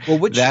regard. Well,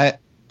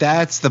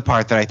 that's the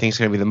part that I think is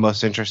going to be the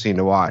most interesting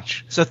to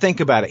watch. So think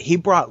about it. He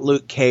brought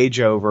Luke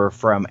Cage over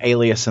from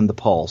Alias and the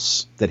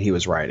Pulse that he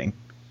was writing.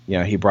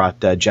 He brought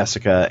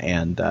Jessica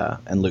and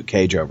Luke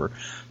Cage over.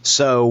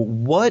 So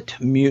what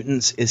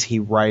mutants is he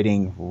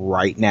writing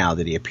right now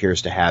that he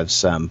appears to have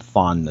some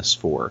fondness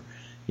for?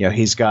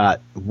 He's got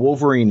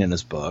Wolverine in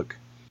his book.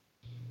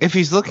 If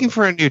he's looking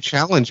for a new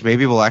challenge,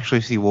 maybe we'll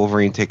actually see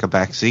Wolverine take a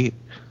back seat.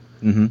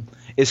 Mm-hmm.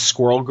 Is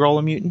Squirrel Girl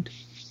a mutant?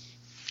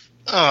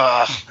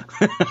 I'm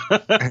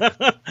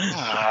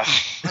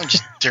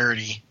just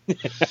dirty.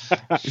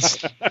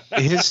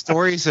 His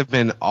stories have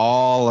been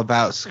all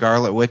about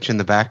Scarlet Witch in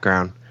the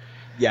background.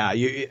 Yeah,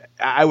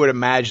 I would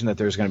imagine that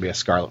there's going to be a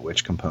Scarlet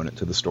Witch component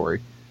to the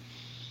story.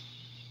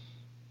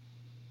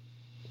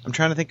 I'm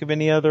trying to think of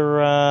any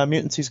other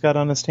mutants he's got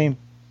on his team.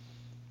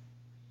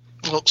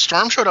 Well,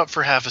 Storm showed up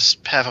for half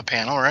a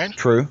panel, right?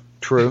 True,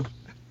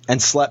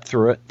 and slept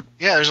through it.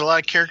 Yeah, there's a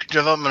lot of character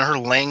development of her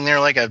laying there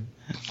like a,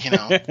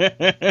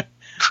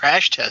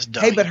 crash test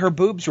dummy. Hey, but her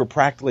boobs were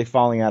practically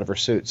falling out of her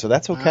suit, so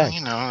that's okay.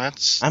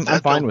 I'm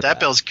fine with that. That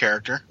builds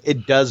character.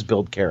 It does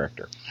build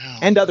character.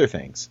 And other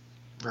things.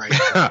 Right.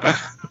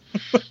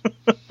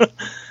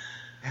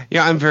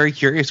 Yeah, I'm very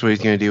curious what he's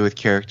going to do with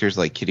characters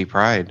like Kitty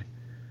Pryde.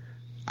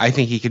 I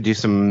think he could do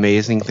some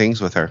amazing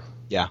things with her.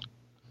 Yeah.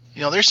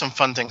 There's some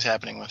fun things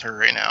happening with her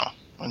right now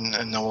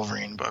in the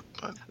Wolverine book.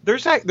 But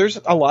there's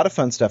a lot of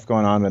fun stuff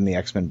going on in the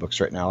X-Men books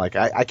right now. Like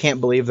I can't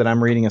believe that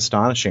I'm reading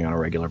Astonishing on a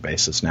regular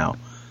basis now.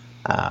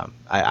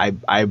 I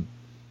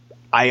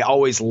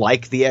always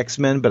like the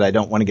X-Men, but I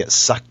don't want to get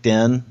sucked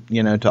in,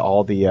 to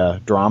all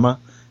the drama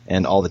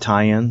and all the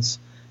tie-ins.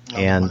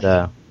 And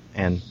I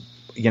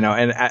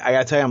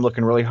gotta tell you, I'm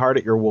looking really hard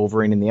at your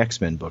Wolverine and the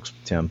X-Men books,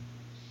 Tim.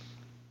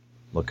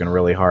 Looking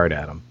really hard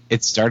at them.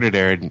 It started,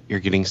 Aaron. You're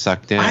getting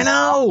sucked in. I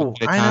know.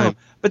 At a I know. time.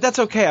 But that's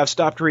okay. I've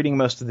stopped reading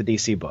most of the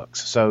DC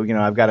books, so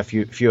I've got a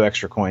few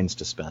extra coins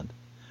to spend.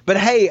 But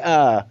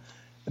hey,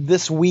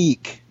 this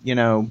week, they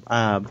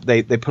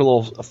put a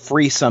little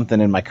free something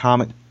in my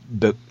comic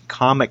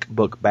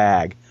book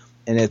bag,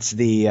 and it's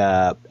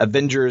the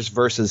Avengers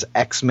versus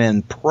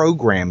X-Men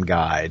program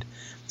guide.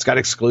 It's got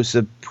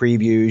exclusive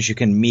previews. You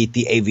can meet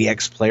the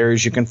AVX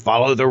players. You can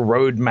follow the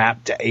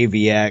roadmap to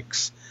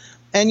AVX.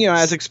 And,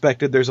 as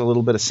expected, there's a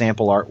little bit of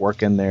sample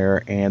artwork in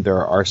there, and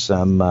there are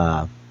some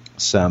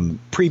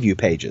preview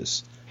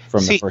pages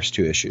from the first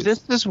 2 issues.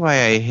 This is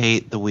why I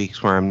hate the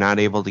weeks where I'm not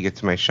able to get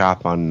to my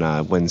shop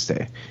on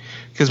Wednesday.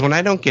 Because when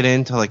I don't get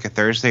in till like a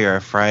Thursday or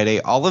a Friday,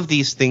 all of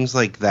these things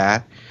like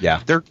that,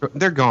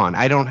 they're gone.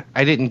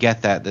 I didn't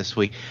get that this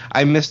week.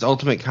 I missed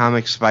Ultimate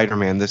Comics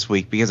Spider-Man this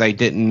week because I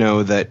didn't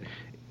know that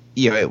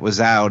it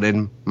was out,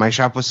 and my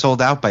shop was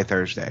sold out by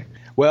Thursday.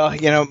 Well,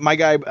 my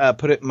guy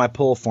put it in my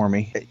pull for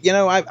me.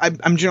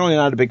 I'm generally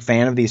not a big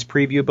fan of these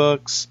preview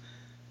books,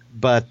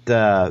 but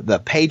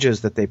the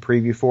pages that they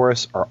preview for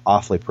us are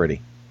awfully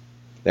pretty.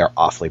 They're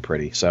awfully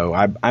pretty. So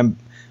I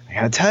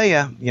gotta tell you,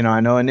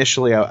 I know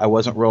initially I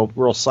wasn't real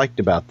psyched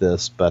about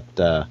this, but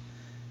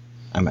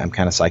I'm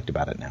kind of psyched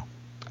about it now.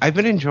 I've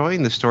been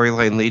enjoying the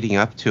storyline leading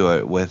up to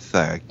it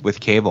with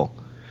Cable,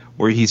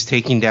 where he's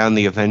taking down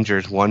the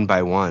Avengers one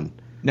by one.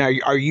 Now,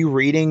 are you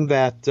reading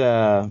that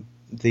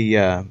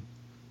the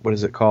what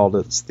is it called?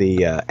 It's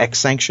the X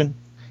Sanction.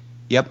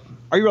 Yep.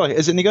 Are you really?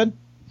 Is it any good?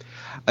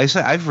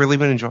 I've really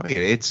been enjoying it.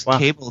 It's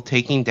Cable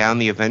taking down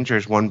the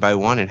Avengers one by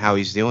one and how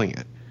he's doing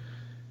it.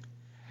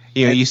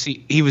 You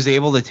see, he was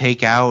able to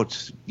take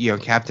out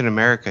Captain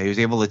America. He was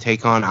able to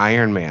take on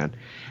Iron Man,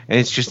 and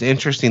it's just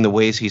interesting the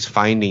ways he's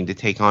finding to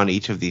take on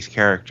each of these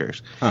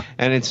characters. Huh.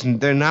 And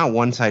they're not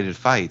one-sided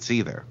fights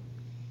either.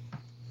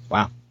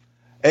 Wow.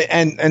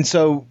 And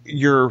so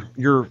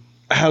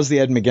how's the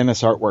Ed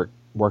McGuinness artwork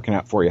working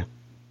out for you?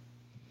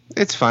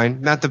 It's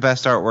fine. Not the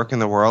best artwork in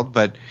the world,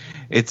 but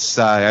it's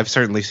I've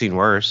certainly seen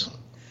worse.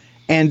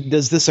 And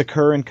does this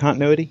occur in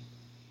continuity?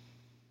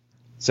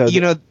 So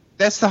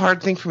that's the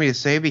hard thing for me to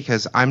say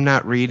because I'm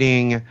not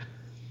reading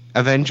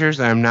Avengers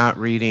and I'm not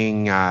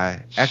reading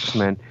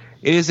X-Men.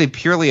 It is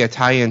purely a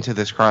tie-in to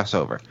this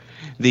crossover.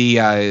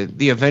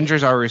 The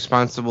Avengers are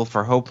responsible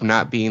for Hope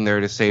not being there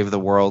to save the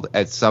world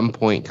at some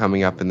point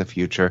coming up in the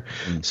future.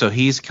 Mm. So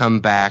he's come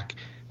back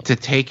to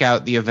take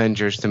out the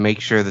Avengers to make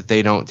sure that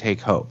they don't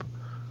take Hope.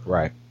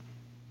 Right.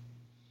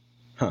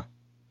 Huh.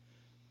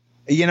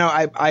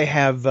 I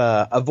have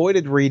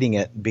avoided reading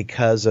it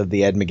because of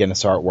the Ed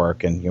McGuinness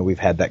artwork, and we've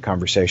had that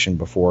conversation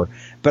before.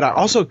 But I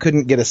also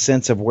couldn't get a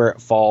sense of where it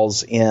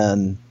falls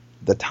in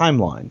the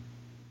timeline.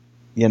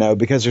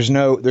 Because there's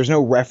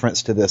no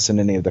reference to this in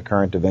any of the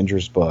current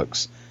Avengers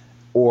books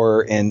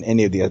or in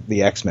any of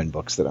the X-Men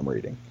books that I'm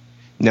reading.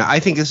 Now, I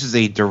think this is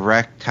a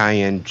direct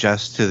tie-in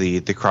just to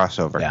the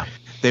crossover. Yeah.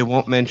 They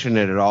won't mention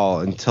it at all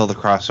until the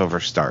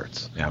crossover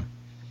starts. Yeah.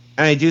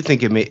 And I do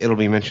think it'll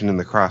be mentioned in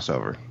the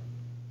crossover.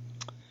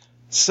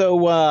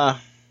 So,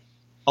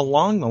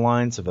 along the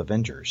lines of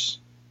Avengers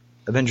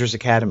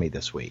Academy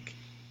this week,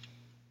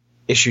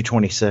 issue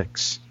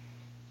 26.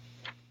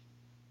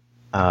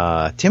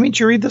 Timmy, did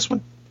you read this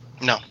one?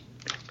 No.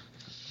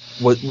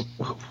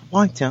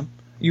 Why, Tim?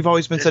 You've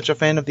always been such a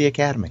fan of the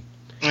Academy.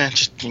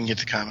 Just didn't get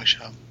the comic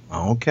shop.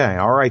 Okay,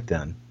 all right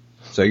then.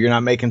 So you're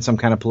not making some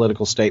kind of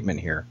political statement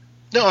here?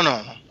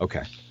 No.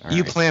 Okay.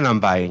 You plan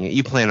on buying it.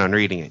 You plan on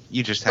reading it.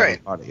 You just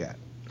haven't bought it yet.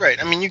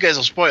 Right. I mean, you guys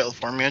will spoil it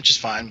for me, which is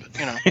fine,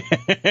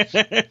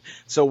 but,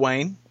 So,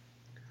 Wayne?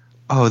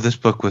 Oh, this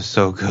book was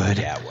so good.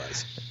 Yeah, it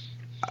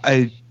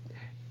was.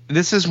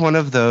 This is one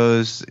of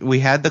those. We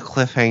had the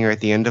cliffhanger at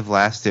the end of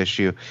last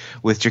issue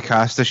with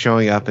Jocasta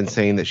showing up and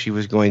saying that she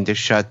was going to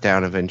shut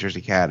down Avengers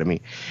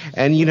Academy.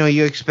 And,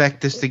 you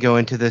expect this to go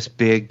into this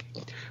big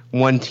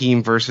one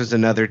team versus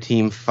another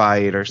team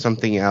fight or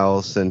something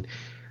else. And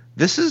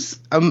this is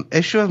an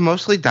issue of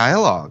mostly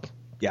dialogue.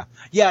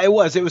 Yeah, it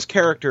was. It was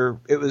character.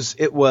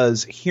 It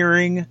was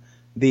hearing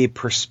the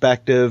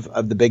perspective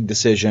of the big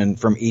decision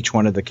from each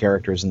one of the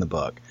characters in the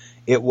book.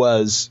 It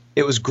was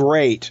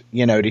great,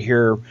 to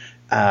hear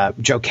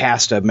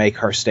Jocasta make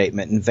her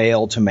statement and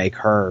Vale to make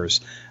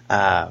hers.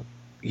 To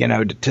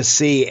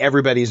see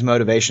everybody's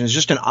motivation is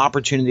just an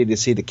opportunity to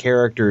see the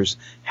characters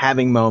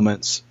having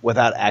moments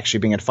without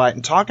actually being in a fight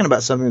and talking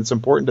about something that's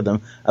important to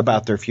them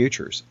about their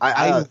futures.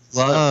 I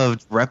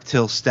loved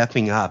Reptile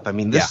stepping up. I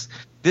mean,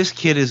 this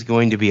kid is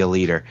going to be a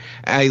leader.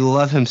 I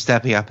love him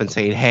stepping up and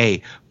saying,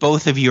 hey,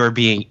 both of you are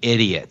being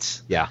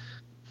idiots. Yeah.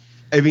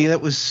 I mean, that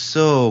was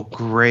so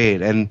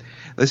great. And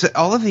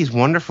all of these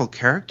wonderful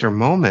character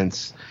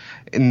moments,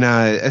 and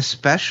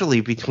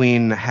especially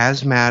between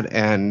Hazmat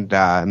and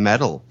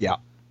Metal. Yeah.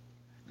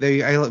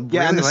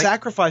 And the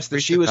sacrifice that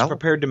she was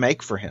prepared to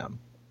make for him.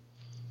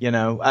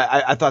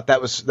 I thought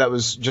that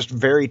was just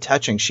very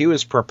touching. She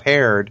was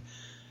prepared,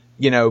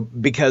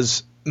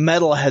 because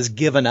Metal has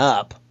given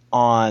up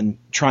on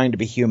trying to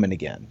be human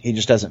again. He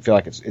just doesn't feel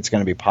like it's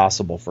going to be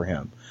possible for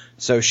him.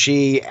 So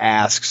she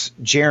asks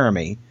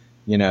Jeremy,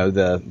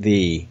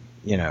 the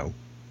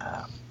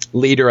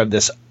leader of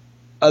this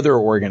other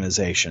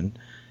organization,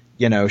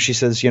 she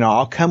says,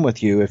 I'll come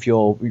with you if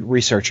you'll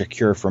research a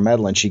cure for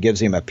metal. And she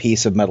gives him a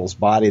piece of Metal's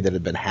body that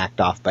had been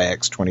hacked off by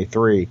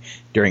X-23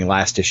 during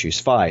last issue's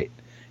fight.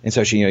 And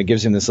so she,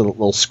 gives him this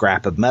little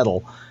scrap of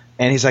metal.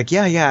 And he's like,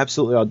 yeah,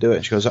 absolutely, I'll do it.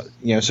 And she goes,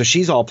 so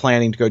she's all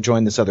planning to go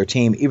join this other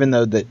team, even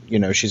though that,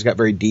 she's got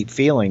very deep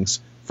feelings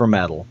for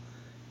Metal.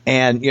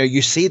 And,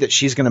 you see that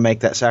she's going to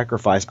make that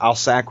sacrifice. I'll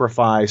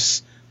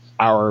sacrifice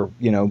our,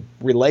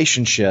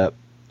 relationship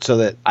so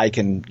that I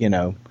can,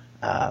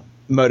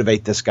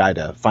 motivate this guy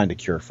to find a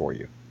cure for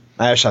you.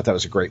 I just thought that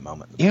was a great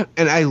moment. Yeah,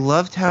 and I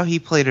loved how he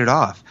played it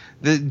off.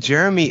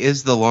 Jeremy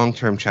is the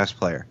long-term chess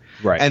player.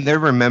 Right. And they're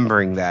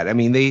remembering that. I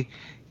mean,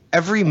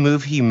 every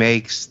move he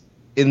makes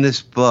in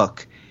this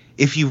book,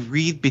 if you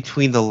read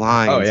between the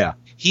lines,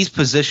 he's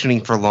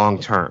positioning for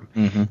long-term.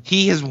 Mm-hmm.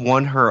 He has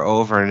won her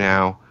over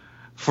now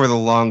for the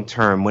long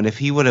term, when if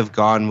he would have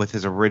gone with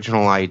his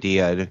original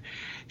idea,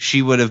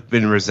 she would have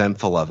been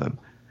resentful of him.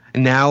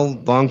 And now,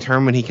 long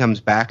term, when he comes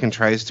back and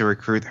tries to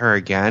recruit her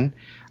again,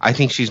 I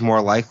think she's more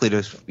likely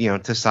to,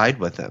 to side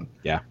with him.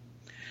 Yeah.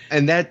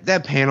 And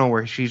that panel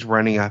where she's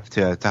running up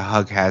to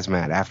hug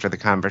Hazmat after the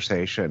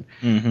conversation,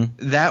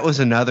 that was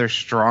another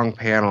strong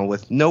panel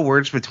with no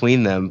words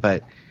between them,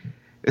 but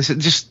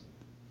it's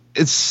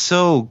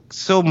so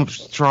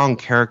strong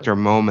character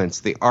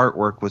moments. The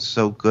artwork was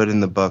so good in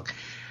the book.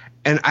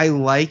 And I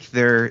like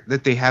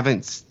that they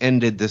haven't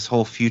ended this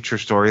whole future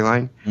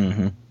storyline.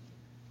 Mm-hmm.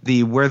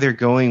 Where they're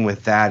going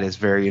with that is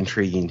very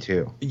intriguing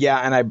too. Yeah,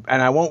 and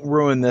I won't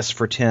ruin this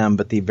for Tim,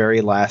 but the very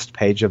last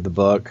page of the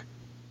book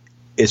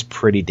is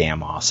pretty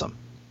damn awesome.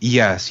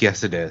 Yes,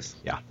 it is.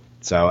 Yeah.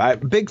 So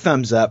big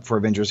thumbs up for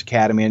Avengers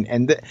Academy,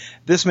 and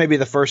this may be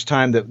the first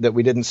time that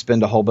we didn't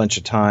spend a whole bunch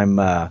of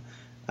time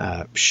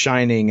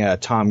shining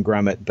Tom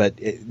Grummett, but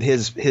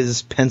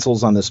his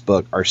pencils on this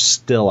book are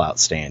still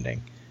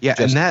outstanding. Yeah,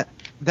 and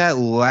that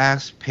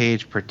last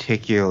page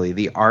particularly,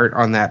 the art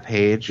on that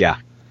page,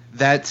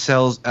 that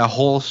sells a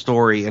whole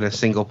story in a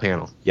single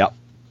panel. Yep.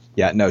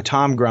 Yeah, no,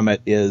 Tom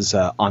Grummett is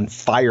on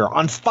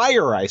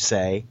fire, I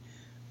say,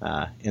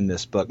 in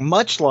this book,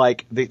 much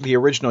like the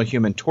original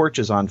Human Torch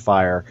is on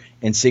fire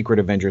in Secret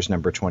Avengers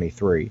number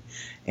 23.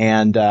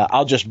 And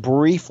I'll just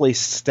briefly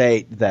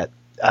state that,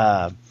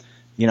 I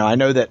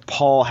know that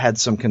Paul had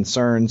some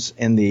concerns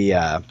in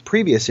the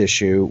previous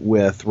issue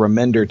with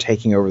Remender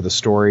taking over the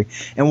story.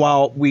 And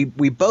while we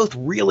both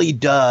really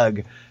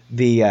dug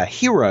the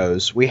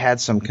heroes, we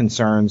had some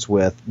concerns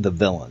with the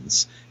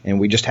villains, and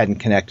we just hadn't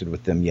connected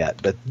with them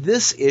yet. But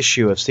this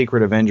issue of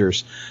Secret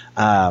Avengers,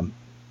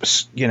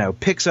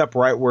 picks up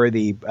right where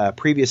the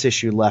previous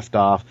issue left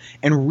off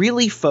and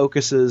really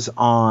focuses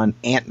on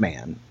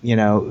Ant-Man,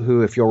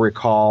 who, if you'll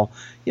recall,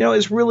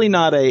 is really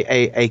not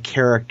a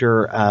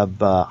character of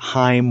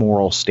high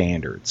moral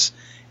standards.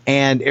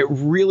 And it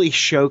really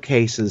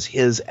showcases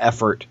his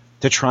effort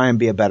to try and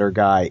be a better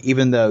guy,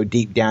 even though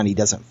deep down he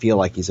doesn't feel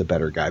like he's a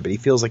better guy, but he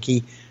feels like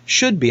he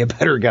should be a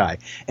better guy.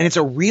 And it's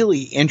a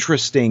really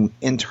interesting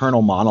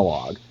internal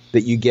monologue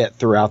that you get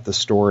throughout the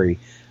story.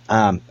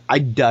 I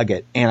dug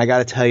it, and I got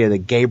to tell you, the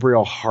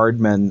Gabriel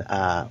Hardman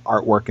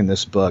artwork in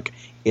this book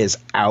is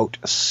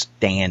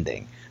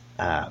outstanding.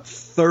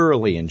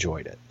 Thoroughly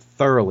enjoyed it.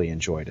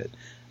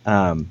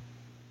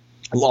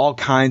 All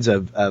kinds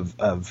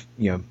of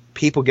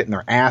people getting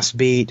their ass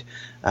beat,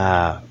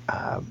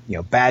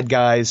 bad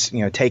guys,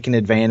 taking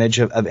advantage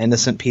of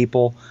innocent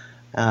people,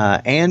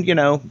 and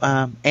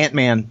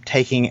Ant-Man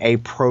taking a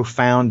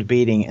profound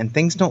beating, and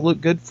things don't look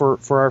good for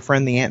our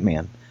friend the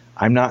Ant-Man.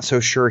 I'm not so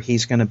sure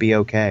he's going to be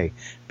okay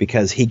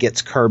because he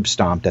gets curb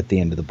stomped at the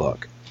end of the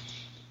book.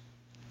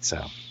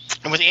 So,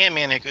 and with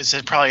Ant-Man,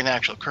 it's probably an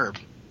actual curb.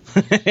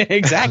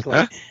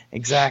 Exactly.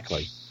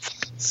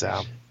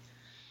 So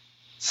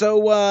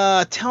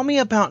tell me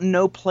about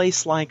No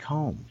Place Like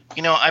Home.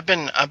 I've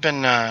been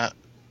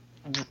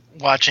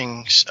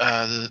watching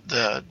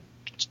the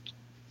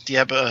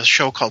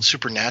show called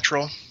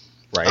Supernatural.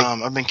 Right.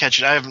 I've been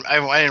catching. I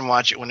didn't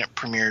watch it when it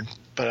premiered,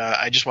 but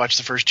I just watched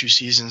the first 2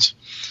 seasons.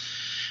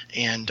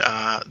 And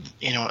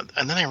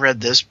and then I read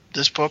this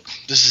book.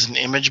 This is an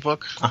Image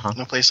book,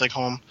 No Place Like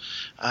Home.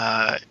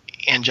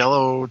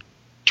 Angelo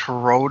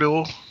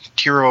Tirodo,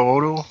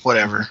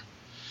 whatever.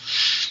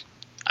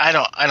 I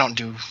don't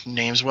do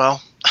names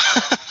well,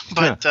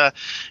 but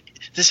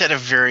this had a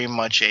very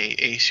much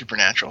a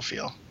supernatural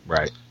feel.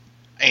 Right.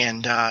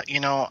 And I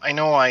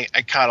know I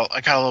caught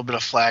a little bit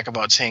of flack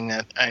about saying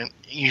that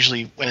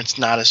usually when it's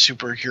not a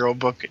superhero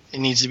book, it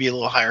needs to be a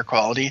little higher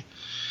quality.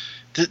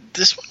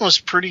 This one was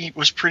pretty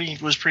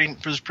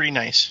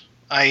nice.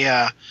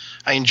 I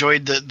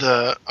enjoyed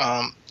the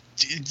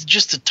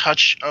just the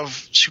touch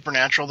of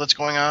supernatural that's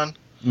going on.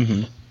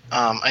 Mm-hmm.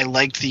 I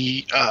liked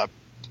the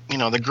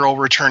the girl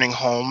returning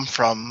home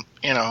from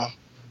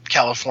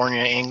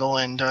California angle,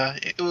 and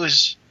it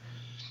was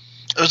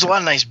a lot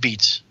of nice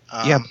beats.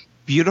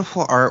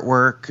 beautiful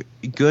artwork,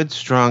 good,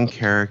 strong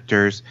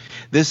characters.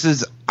 This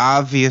is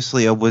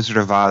obviously a Wizard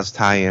of Oz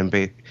tie-in,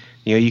 but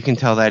you can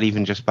tell that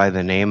even just by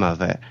the name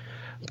of it.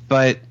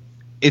 But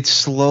it's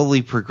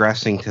slowly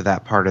progressing to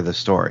that part of the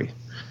story.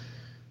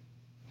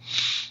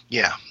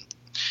 Yeah.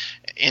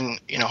 And,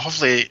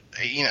 hopefully,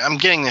 I'm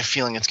getting the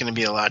feeling it's going to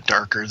be a lot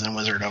darker than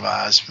Wizard of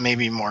Oz,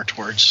 maybe more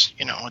towards,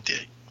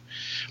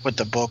 what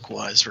the book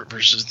was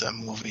versus the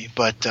movie.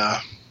 But,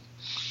 I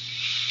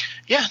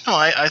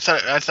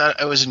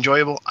thought it was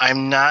enjoyable.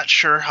 I'm not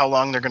sure how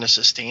long they're going to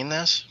sustain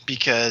this,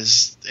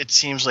 because it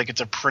seems like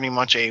it's pretty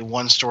much a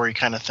one-story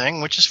kind of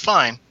thing, which is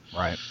fine.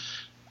 Right.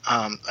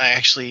 I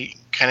actually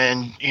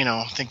kind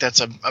of, think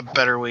that's a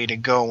better way to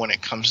go when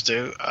it comes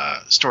to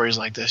stories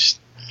like this.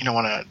 You don't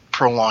want to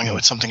prolong it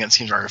with something that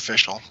seems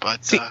artificial.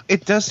 But see,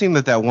 it does seem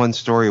that one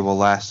story will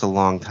last a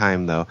long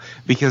time, though,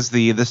 because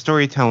the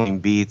storytelling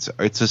beats,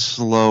 it's a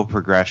slow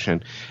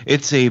progression.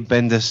 It's a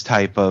Bendis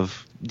type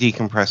of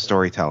decompressed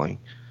storytelling.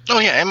 Oh,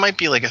 yeah, it might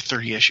be like a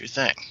 30-issue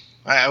thing.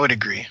 I would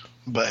agree.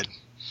 But,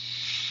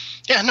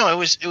 yeah, no, it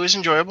was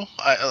enjoyable.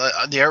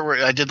 The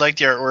artwork, I did like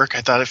the artwork.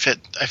 I thought it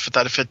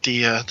fit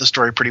the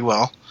story pretty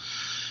well.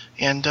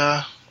 And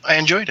I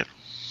enjoyed it.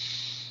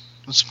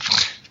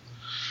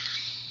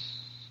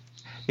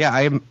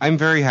 Yeah, I'm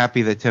very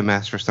happy that Tim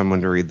asked for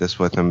someone to read this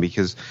with him,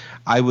 because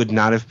I would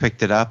not have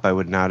picked it up. I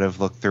would not have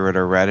looked through it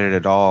or read it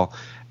at all,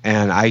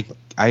 and I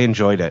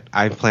enjoyed it.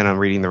 I plan on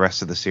reading the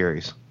rest of the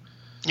series.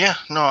 Yeah,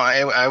 no,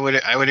 I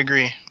would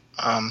agree.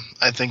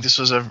 I think this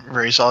was a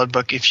very solid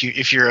book.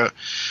 If you're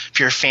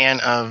a fan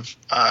of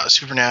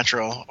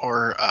Supernatural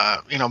or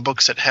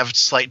books that have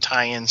slight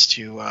tie-ins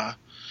to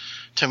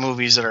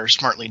movies that are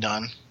smartly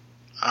done,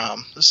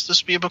 this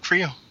would be a book for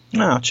you.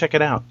 No, check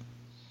it out.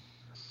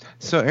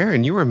 So,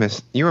 Aaron, you were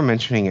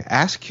mentioning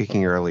ass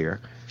kicking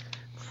earlier.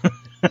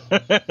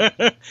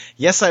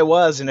 Yes, I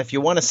was. And if you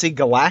want to see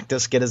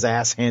Galactus get his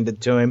ass handed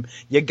to him,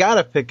 you got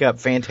to pick up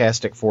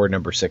Fantastic Four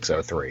number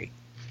 603.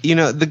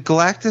 The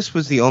Galactus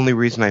was the only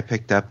reason I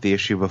picked up the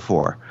issue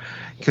before,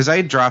 because I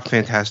had dropped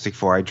Fantastic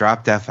Four, I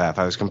dropped FF,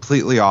 I was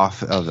completely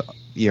off of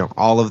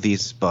all of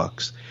these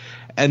books,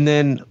 and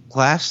then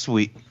last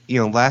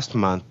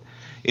month.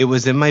 It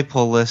was in my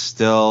pull list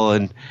still,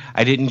 and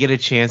I didn't get a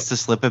chance to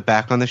slip it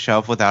back on the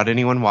shelf without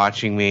anyone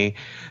watching me.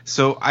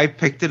 So I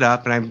picked it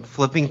up, and I'm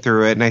flipping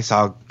through it, and I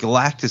saw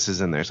Galactus is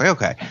in there. It's like,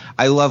 okay,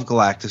 I love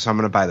Galactus, so I'm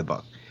going to buy the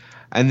book.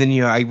 And then,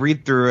 I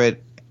read through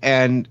it,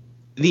 and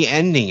the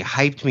ending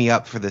hyped me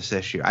up for this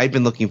issue. I'd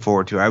been looking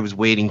forward to it. I was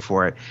waiting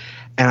for it,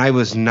 and I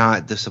was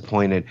not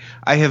disappointed.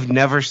 I have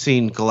never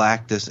seen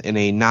Galactus in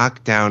a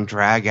knockdown,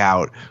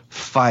 drag-out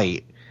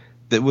fight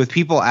that with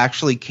people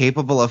actually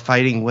capable of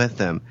fighting with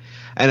him.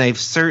 And I've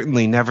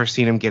certainly never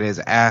seen him get his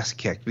ass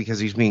kicked because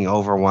he's being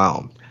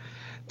overwhelmed.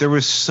 There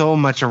was so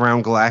much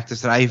around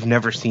Galactus that I've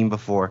never seen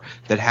before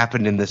that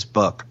happened in this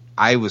book.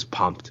 I was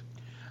pumped.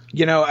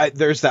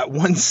 There's that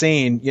one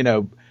scene,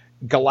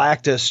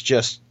 Galactus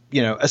just,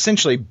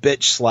 essentially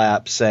bitch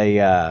slaps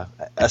a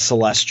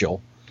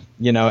Celestial,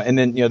 and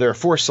then, there are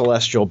 4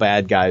 Celestial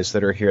bad guys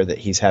that are here that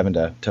he's having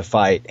to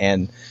fight.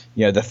 And,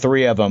 the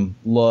 3 of them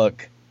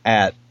look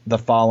at the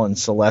fallen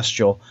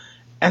Celestial.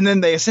 And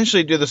then they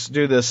essentially do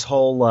this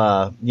whole,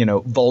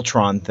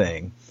 Voltron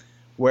thing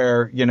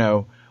where,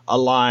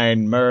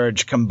 align,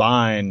 merge,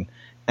 combine,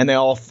 and they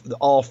all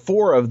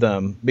 4 of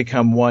them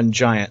become one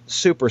giant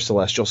super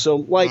Celestial. So,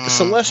 like,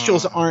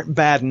 Celestials aren't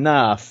bad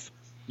enough,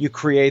 you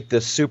create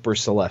this super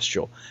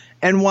Celestial.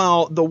 And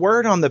while the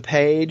word on the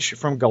page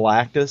from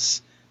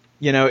Galactus,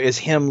 is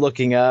him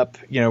looking up,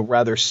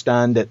 rather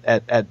stunned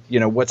at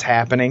what's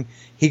happening,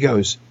 he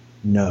goes,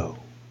 no.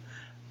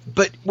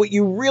 But what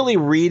you really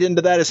read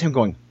into that is him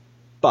going,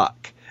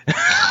 fuck.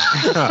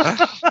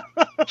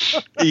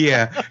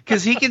 Yeah,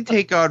 because he can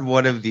take on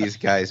one of these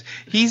guys.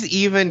 He's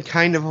even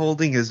kind of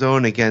holding his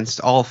own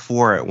against all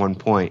 4 at one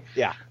point.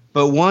 Yeah.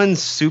 But one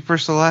super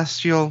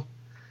Celestial,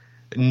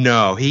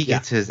 no, he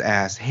gets his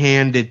ass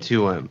handed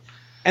to him.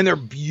 And they're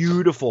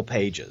beautiful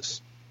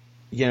pages.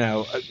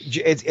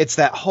 It's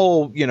that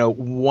whole,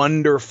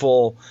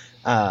 wonderful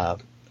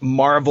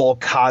Marvel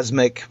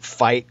cosmic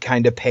fight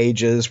kind of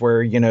pages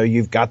where,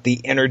 you've got the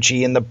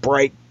energy and the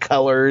bright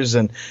colors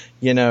and,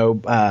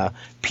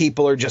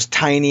 people are just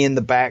tiny in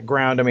the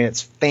background. I mean,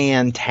 it's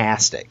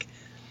fantastic.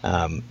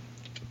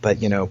 But,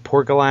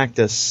 poor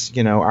Galactus,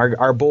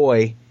 our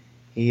boy,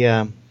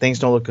 he things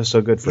don't look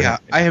so good for him. Yeah,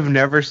 I have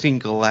never seen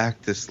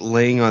Galactus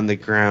laying on the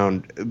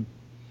ground,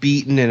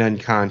 beaten and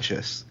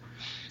unconscious.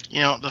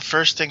 The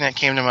first thing that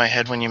came to my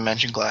head when you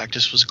mentioned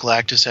Galactus was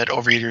Galactus at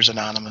Overeaters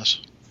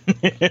Anonymous.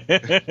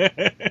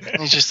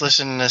 He's just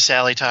listening to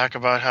Sally talk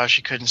about how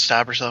she couldn't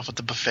stop herself at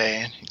the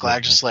buffet. And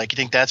Galactus is like, you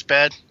think that's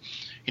bad?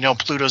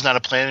 Pluto's not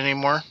a planet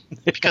anymore?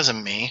 Because of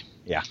me.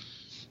 Yeah.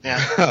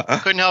 Yeah.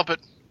 Couldn't help it.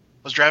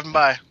 Was driving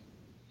by.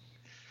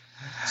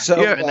 So,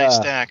 midnight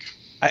snack.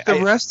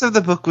 The rest of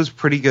the book was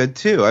pretty good,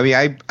 too. I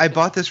mean, I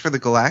bought this for the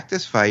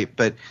Galactus fight,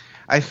 but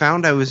I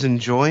found I was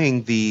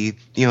enjoying the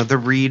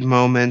Reed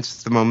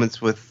moments, the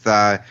moments with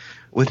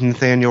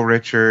Nathaniel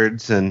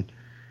Richards, and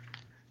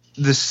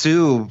the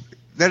Sue,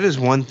 that is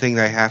one thing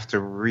I have to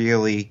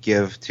really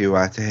give to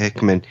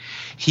Hickman.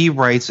 He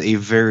writes a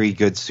very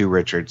good Sue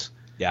Richards.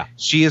 Yeah.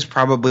 She is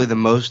probably the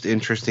most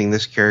interesting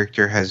this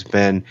character has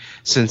been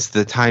since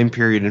the time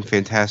period in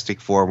Fantastic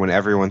Four when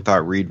everyone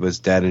thought Reed was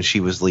dead and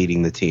she was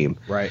leading the team.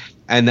 Right.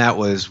 And that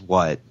was,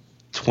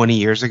 20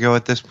 years ago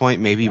at this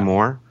point, maybe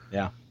more?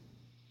 Yeah.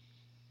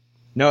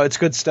 No, it's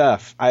good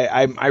stuff.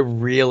 I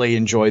really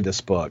enjoyed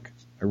this book.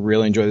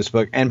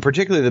 And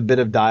particularly the bit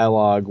of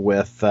dialogue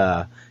with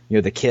the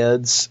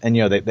kids, and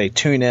they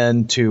tune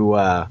in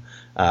to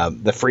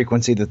the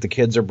frequency that the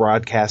kids are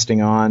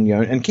broadcasting on.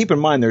 And keep in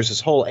mind, there's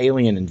this whole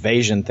alien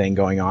invasion thing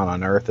going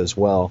on Earth as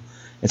well.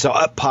 And so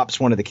up pops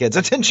one of the kids.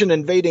 Attention,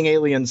 invading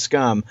alien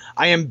scum.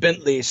 I am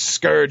Bentley,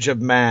 scourge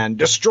of man,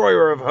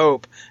 destroyer of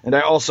hope, and I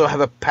also have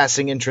a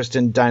passing interest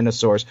in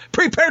dinosaurs.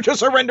 Prepare to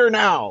surrender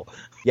now.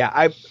 Yeah,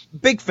 I'm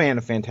big fan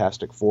of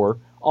Fantastic Four.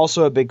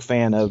 Also a big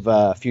fan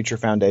of Future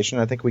Foundation.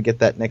 I think we get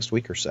that next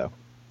week or so.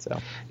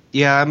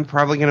 Yeah, I'm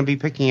probably going to be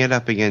picking it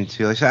up again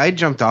too. Like I said, I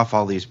jumped off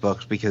all these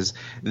books because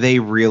they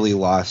really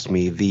lost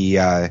me.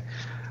 The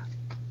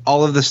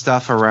all of the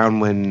stuff around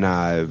when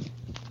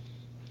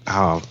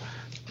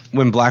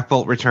Black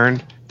Bolt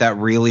returned, that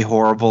really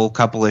horrible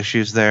couple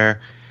issues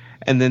there,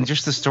 and then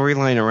just the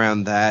storyline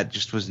around that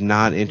just was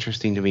not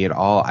interesting to me at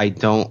all. I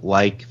don't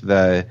like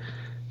the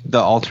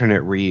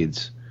alternate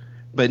reads,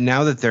 but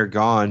now that they're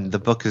gone, the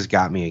book has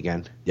got me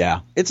again.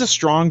 Yeah, it's a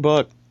strong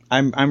book.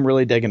 I'm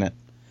really digging it.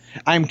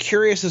 I'm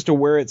curious as to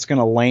where it's going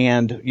to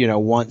land,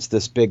 once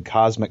this big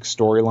cosmic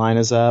storyline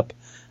is up.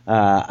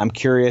 I'm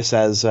curious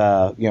as,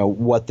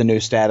 what the new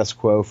status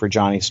quo for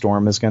Johnny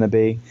Storm is going to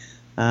be.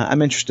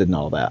 I'm interested in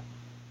all that.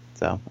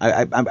 So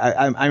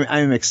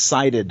I'm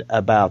excited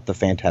about the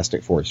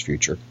Fantastic Four's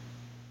future.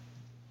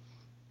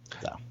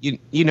 So.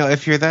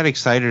 If you're that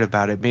excited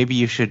about it, maybe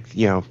you should,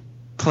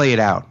 play it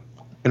out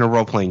in a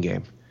role-playing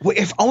game. Well,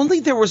 if only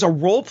there was a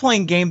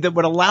role-playing game that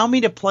would allow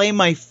me to play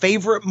my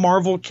favorite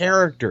Marvel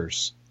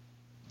characters.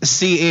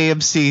 See,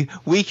 AMC,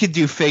 we could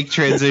do fake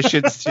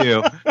transitions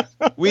too.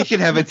 We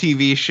could have a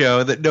TV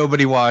show that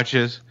nobody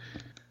watches.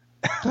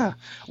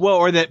 Well,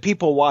 or that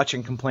people watch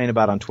and complain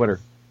about on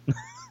Twitter.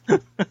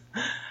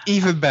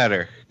 Even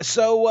better.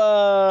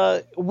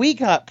 So we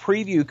got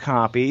preview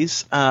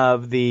copies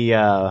of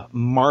the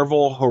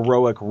Marvel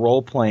Heroic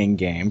role-playing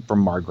game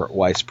from Margaret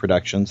Weis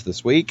Productions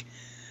this week.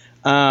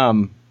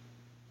 And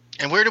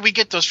where do we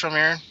get those from,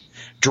 Aaron?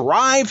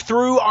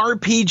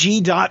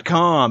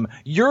 DriveThruRPG.com,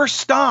 your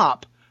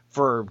stop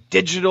for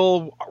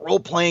digital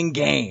role-playing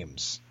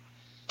games.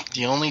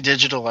 The only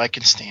digital I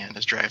can stand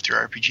is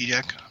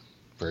DriveThruRPG.com.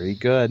 Very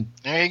good.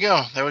 There you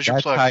go. That was your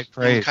That's plug. high You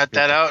praise. can cut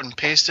that out and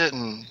paste it,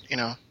 and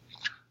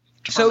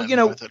So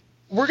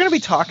we're going to be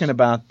talking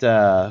about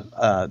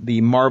the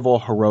Marvel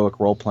Heroic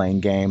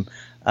role-playing game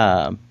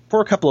for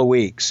a couple of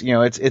weeks.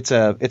 It's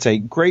a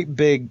great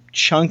big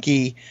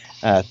chunky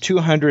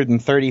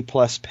 230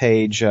 plus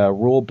page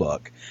rule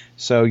book.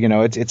 So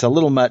it's a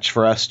little much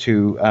for us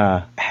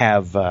to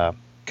have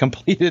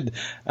completed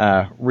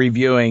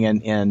reviewing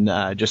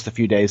in just a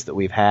few days that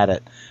we've had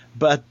it.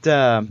 But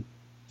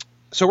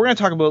so we're going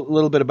to talk a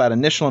little bit about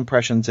initial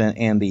impressions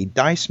and the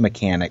dice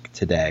mechanic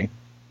today.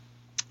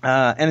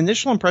 An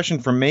initial impression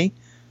from me,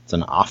 it's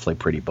an awfully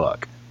pretty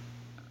book.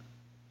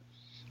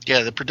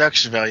 Yeah, the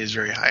production value is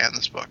very high on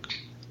this book.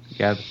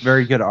 Yeah,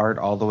 very good art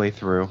all the way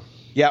through.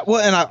 Yeah, well,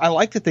 and I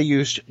like that they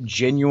used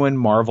genuine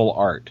Marvel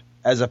art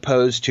as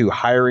opposed to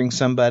hiring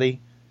somebody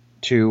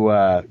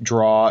to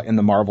draw in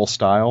the Marvel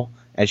style,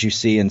 as you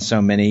see in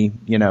so many,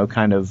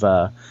 kind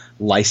of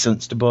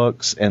licensed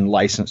books and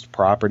licensed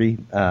property.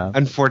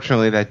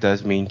 Unfortunately, that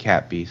does mean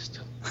Cat Beast.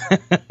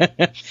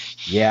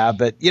 Yeah,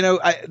 but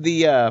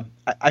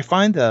I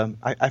find the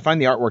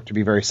artwork to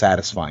be very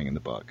satisfying in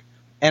the book,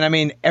 and I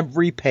mean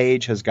every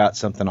page has got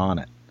something on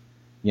it,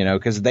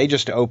 because they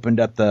just opened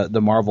up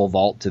the Marvel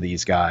vault to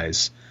these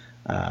guys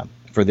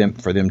for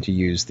them to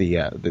use the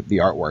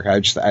artwork.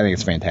 I think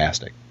it's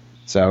fantastic.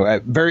 So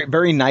very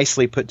very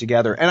nicely put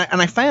together,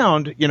 and I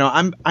found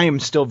I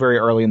am still very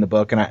early in the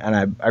book,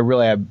 and I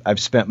really I've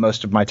spent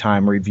most of my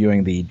time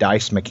reviewing the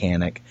dice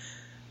mechanic.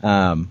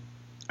 And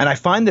I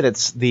find that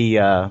it's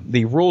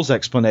the rules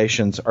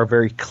explanations are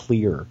very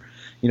clear.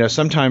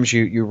 Sometimes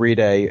you read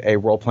a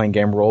role-playing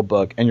game rule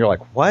book and you're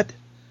like, what?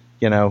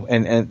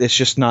 And it's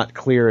just not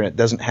clear, and it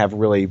doesn't have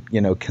really,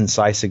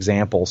 concise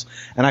examples.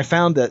 And I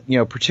found that,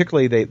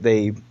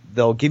 particularly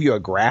they'll give you a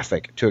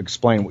graphic to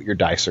explain what your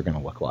dice are going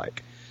to look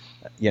like,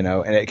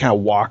 and it kind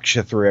of walks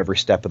you through every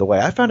step of the way.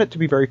 I found it to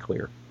be very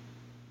clear.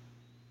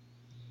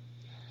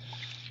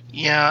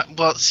 Yeah,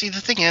 well, see,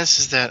 the thing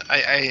is that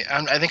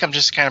I think I'm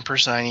just the kind of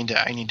person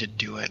I need to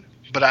do it.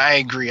 But I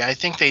agree. I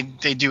think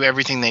they do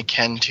everything they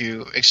can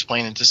to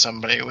explain it to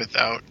somebody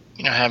without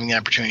having the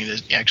opportunity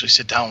to actually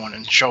sit down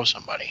and show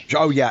somebody.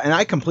 Oh yeah, and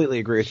I completely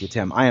agree with you,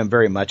 Tim. I am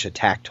very much a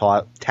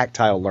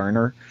tactile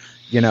learner.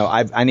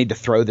 I need to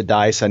throw the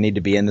dice. I need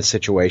to be in the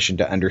situation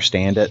to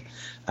understand it.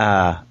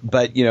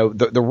 But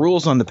the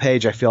rules on the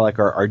page I feel like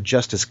are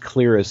just as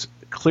clear as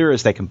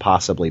they can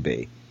possibly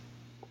be.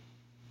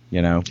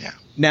 Yeah.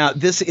 Now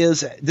this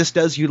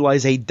does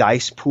utilize a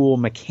dice pool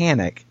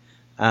mechanic,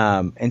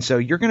 and so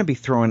you're going to be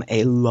throwing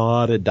a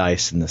lot of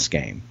dice in this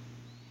game.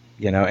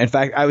 In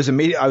fact, I was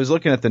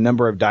looking at the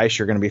number of dice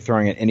you're going to be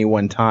throwing at any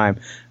one time,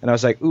 and I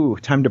was like, "Ooh,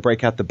 time to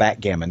break out the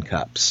backgammon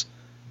cups,"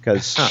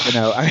 because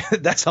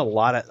that's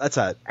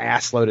an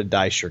ass load of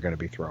dice you're going to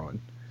be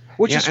throwing,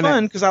 which is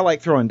fun because I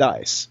like throwing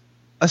dice.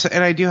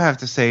 And I do have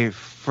to say,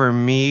 for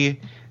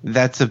me,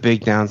 that's a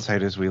big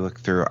downside as we look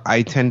through.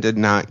 I tend to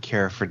not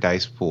care for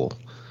dice pool.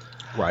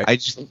 Right.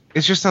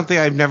 It's just something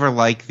I've never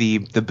liked, the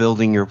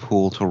building your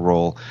pool to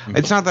roll. Mm-hmm.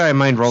 It's not that I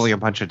mind rolling a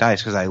bunch of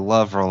dice because I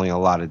love rolling a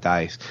lot of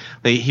dice.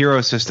 The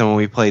hero system, when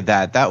we played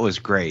that was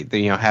great.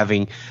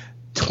 Having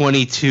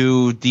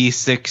 22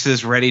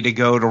 D6s ready to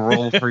go to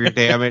roll for your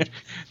damage,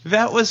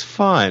 that was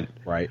fun.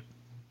 Right.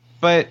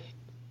 But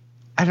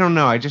I don't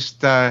know. I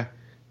just I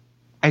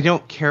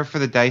don't care for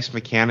the dice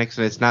mechanics,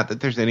 and it's not that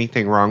there's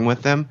anything wrong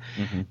with them,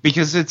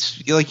 because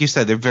it's like you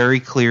said, they're very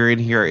clear in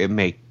here.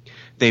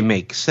 They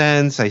make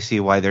sense. I see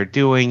why they're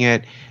doing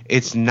it.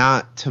 It's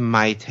not to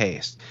my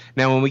taste.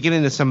 Now, when we get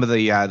into some of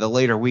the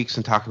later weeks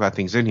and talk about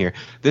things in here,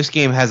 this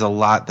game has a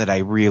lot that I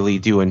really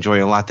do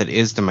enjoy, a lot that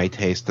is to my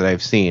taste that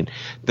I've seen.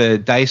 The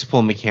dice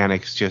pool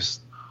mechanics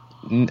just,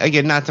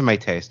 again, not to my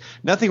taste.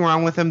 Nothing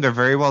wrong with them. They're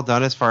very well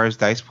done as far as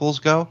dice pools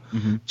go.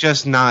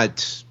 Just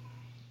not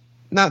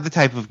the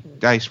type of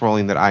dice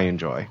rolling that I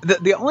enjoy.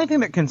 The only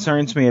thing that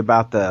concerns me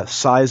about the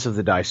size of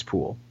the dice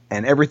pool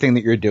and everything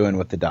that you're doing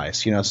with the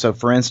dice, so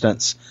for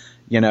instance,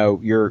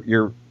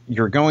 you're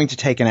going to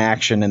take an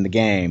action in the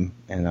game,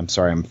 and I'm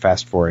sorry, I'm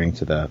fast forwarding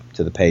to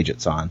the page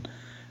it's on,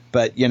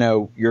 but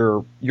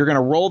you're going to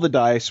roll the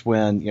dice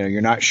when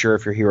you're not sure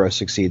if your hero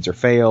succeeds or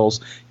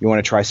fails. You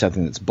want to try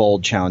something that's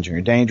bold, challenging,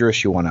 or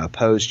dangerous. You want to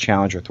oppose,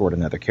 challenge, or thwart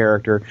another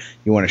character.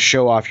 You want to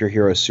show off your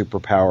hero's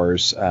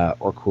superpowers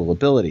or cool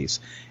abilities,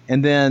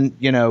 and then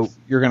you're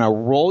going to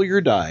roll your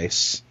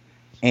dice.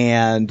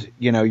 And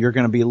you're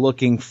going to be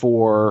looking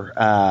for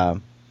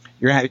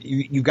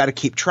you've got to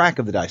keep track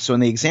of the dice. So in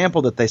the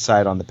example that they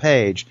cite on the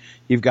page,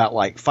 you've got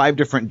like 5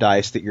 different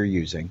dice that you're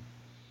using,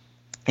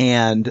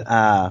 and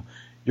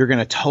you're going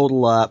to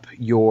total up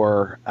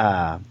your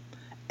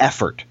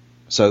effort.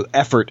 So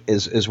effort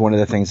is one of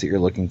the things that you're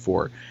looking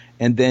for,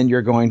 and then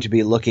you're going to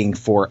be looking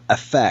for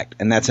effect,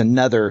 and that's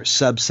another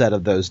subset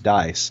of those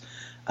dice.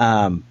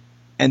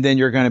 And then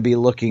you're going to be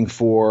looking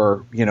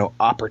for,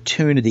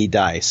 opportunity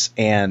dice,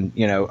 and,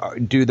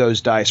 do those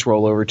dice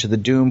roll over to the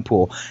doom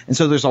pool. And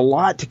so there's a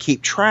lot to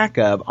keep track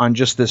of on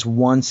just this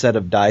one set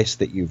of dice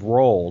that you've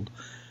rolled.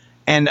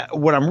 And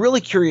what I'm really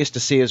curious to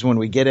see is when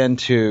we get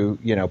into,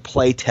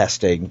 play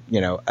testing,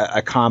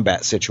 a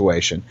combat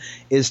situation,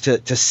 is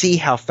to see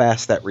how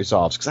fast that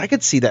resolves. Because I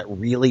could see that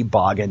really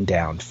bogging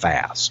down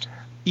fast.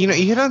 You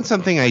hit on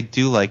something I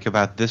do like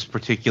about this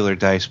particular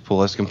dice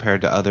pool as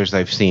compared to others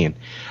I've seen.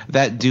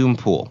 That doom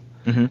pool.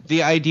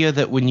 The idea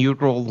that when you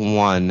roll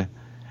 1,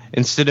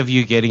 instead of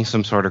you getting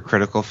some sort of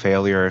critical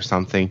failure or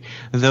something,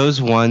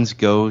 those ones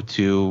go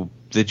to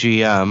the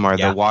GM or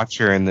the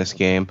watcher in this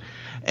game,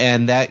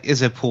 and that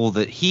is a pool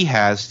that he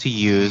has to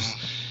use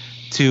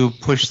to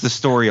push the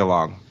story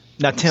along.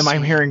 Now, Tim,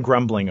 I'm hearing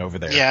grumbling over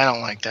there. Yeah, I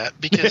don't like that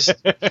because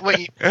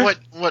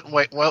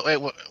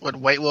what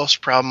White Wolf's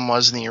problem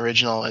was in the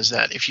original is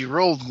that if you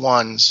rolled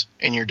 1s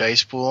in your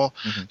dice pool,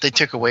 they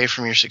took away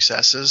from your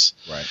successes.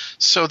 Right.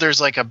 So there's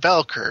like a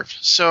bell curve.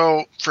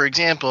 So, for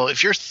example,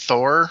 if you're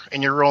Thor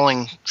and you're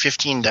rolling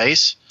 15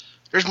 dice,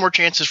 there's more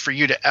chances for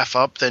you to F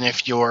up than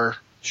if you're,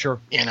 Joe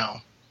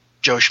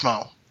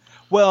Schmo.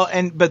 Well,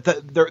 but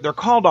they're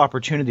called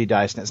opportunity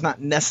dice, and it's not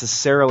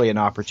necessarily an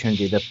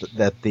opportunity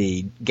that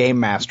the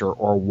game master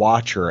or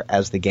watcher,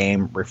 as the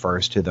game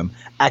refers to them,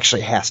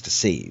 actually has to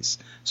seize.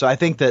 So I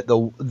think that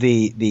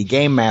the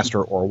game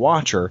master or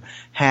watcher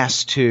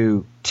has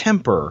to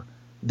temper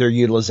their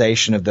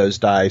utilization of those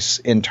dice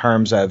in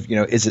terms of,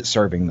 is it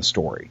serving the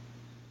story?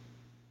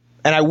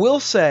 And I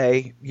will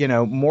say,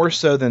 more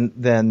so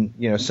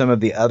than some of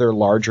the other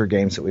larger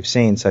games that we've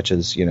seen, such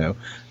as,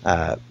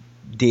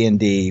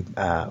 D&D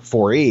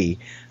 4E,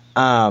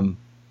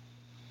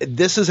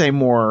 this is a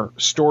more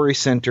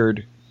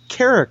story-centered,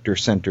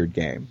 character-centered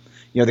game.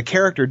 The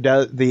character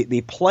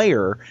the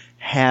player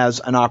has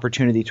an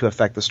opportunity to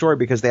affect the story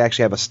because they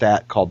actually have a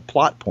stat called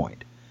plot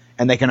point,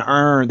 and they can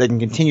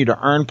continue to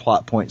earn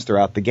plot points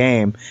throughout the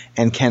game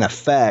and can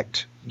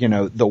affect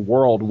the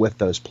world with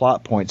those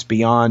plot points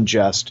beyond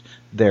just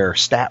their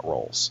stat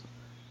rolls.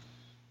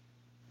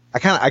 I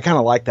kind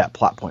of like that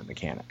plot point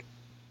mechanic.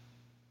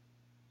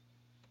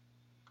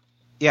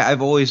 Yeah,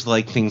 I've always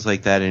liked things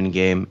like that in a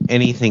game.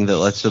 Anything that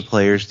lets the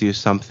players do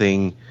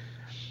something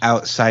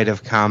outside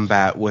of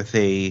combat with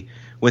a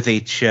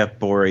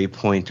chip or a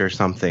point or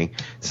something.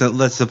 So it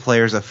lets the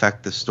players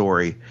affect the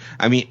story.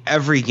 I mean,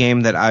 every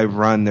game that I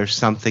run, there's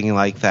something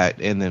like that.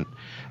 And then,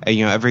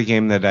 every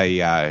game that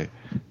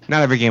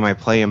not every game I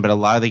play in, but a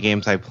lot of the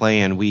games I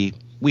play in, we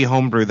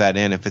homebrew that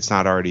in if it's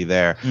not already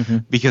there,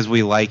 because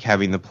we like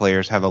having the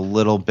players have a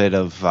little bit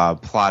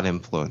of plot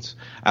influence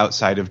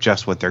outside of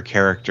just what their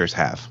characters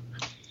have.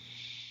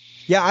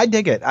 Yeah, I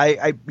dig it.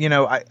 I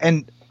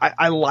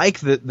like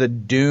the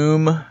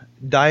Doom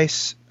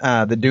dice,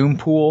 the Doom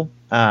pool.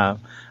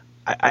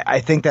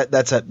 I think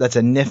that's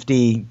a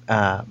nifty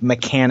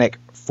mechanic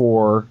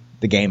for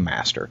the game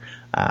master.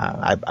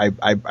 I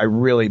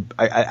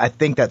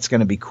think that's going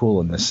to be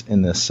cool in this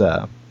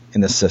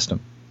system.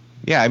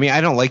 Yeah, I mean, I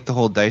don't like the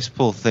whole dice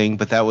pool thing,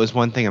 but that was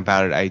one thing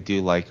about it I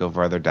do like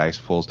over other dice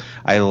pools.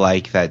 I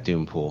like that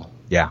Doom pool.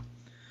 Yeah.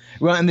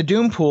 Well, and the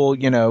Doom pool,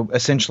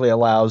 essentially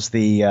allows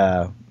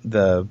the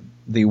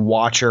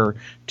watcher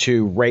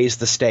to raise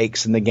the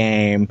stakes in the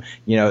game.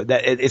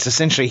 That it's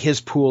essentially his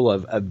pool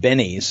of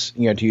bennies,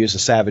 to use a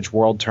Savage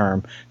World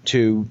term,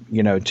 to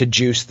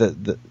juice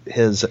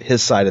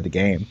his side of the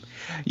game.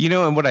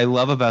 And what I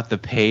love about the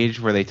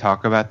page where they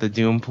talk about the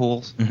Doom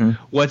pools,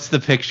 what's the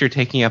picture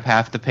taking up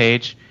half the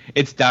page?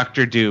 It's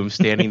Dr. Doom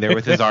standing there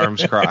with his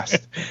arms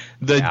crossed.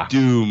 The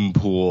Doom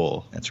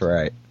pool. That's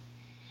right.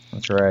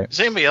 That's right. Is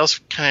anybody else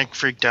kind of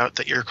freaked out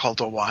that you're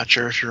called a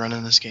watcher if you're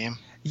running this game?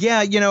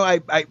 Yeah,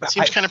 it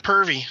seems kind of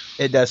pervy.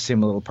 It does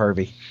seem a little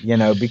pervy,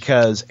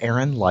 because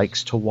Aaron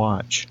likes to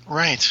watch.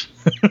 Right.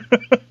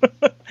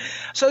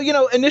 So,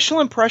 initial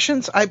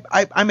impressions,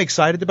 I'm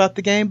excited about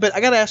the game, but I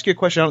got to ask you a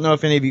question. I don't know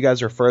if any of you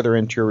guys are further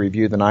into your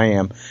review than I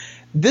am.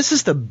 This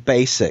is the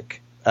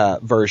basic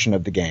version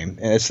of the game,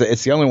 and it's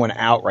the only one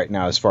out right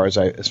now as far as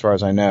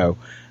I know.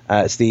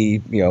 It's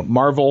the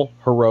Marvel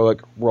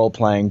Heroic Role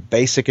Playing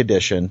Basic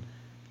Edition.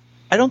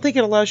 I don't think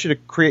it allows you to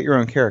create your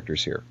own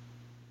characters here.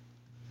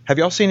 Have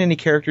y'all seen any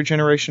character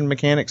generation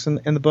mechanics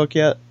in the book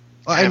yet?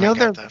 Well, I know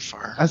they're that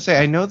far.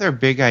 I know their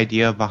big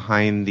idea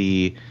behind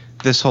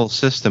this whole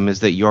system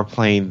is that you're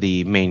playing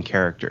the main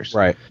characters.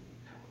 Right.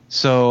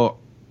 So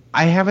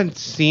I haven't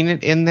seen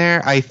it in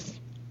there.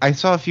 I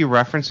saw a few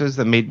references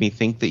that made me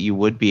think that you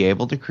would be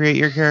able to create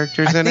your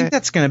characters in it. I think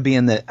that's going to be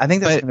in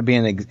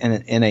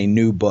a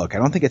new book. I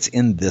don't think it's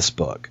in this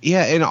book.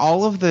 Yeah, in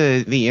all of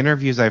the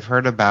interviews I've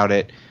heard about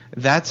it,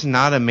 that's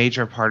not a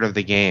major part of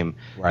the game.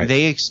 Right.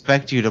 They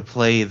expect you to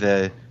play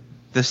the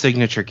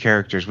signature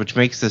characters, which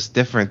makes this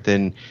different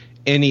than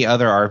any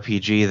other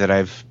RPG that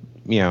I've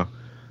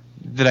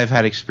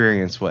had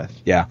experience with.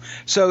 Yeah.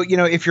 So,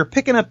 if you're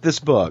picking up this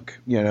book,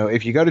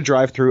 if you go to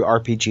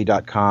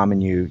drivethrurpg.com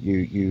and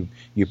you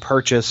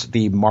purchase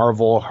the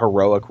Marvel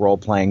Heroic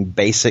Role-Playing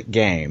Basic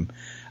Game,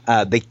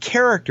 the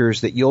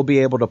characters that you'll be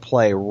able to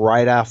play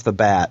right off the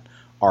bat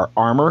are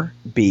Armor,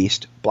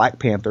 Beast, Black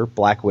Panther,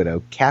 Black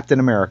Widow, Captain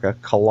America,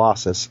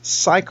 Colossus,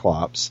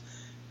 Cyclops,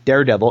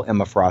 Daredevil,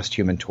 Emma Frost,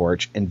 Human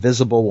Torch,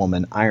 Invisible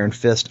Woman, Iron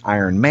Fist,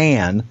 Iron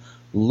Man,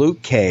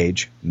 Luke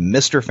Cage,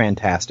 Mr.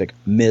 Fantastic,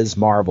 Ms.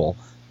 Marvel,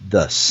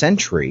 The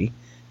Sentry,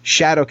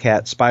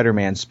 Shadowcat,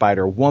 Spider-Man,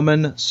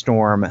 Spider-Woman,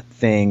 Storm,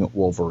 Thing,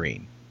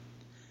 Wolverine.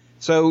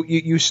 So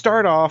you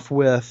start off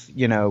with,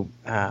 a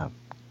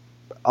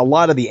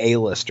lot of the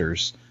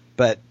A-listers,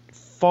 but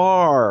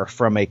far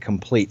from a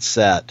complete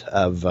set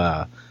of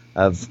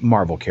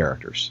Marvel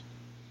characters.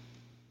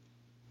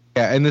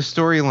 Yeah, and the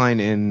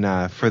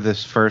storyline for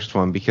this first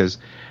one, because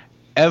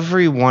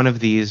every one of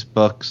these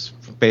books,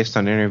 based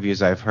on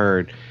interviews I've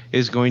heard,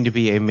 is going to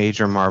be a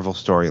major Marvel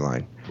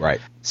storyline.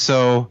 Right.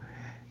 So,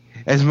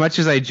 as much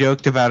as I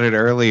joked about it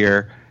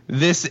earlier,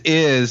 this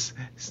is,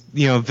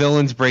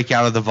 villains break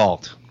out of the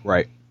vault.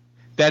 Right.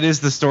 That is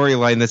the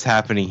storyline that's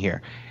happening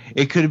here.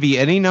 It could be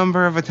any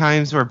number of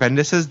times where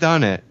Bendis has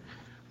done it,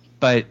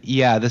 but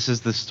yeah, this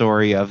is the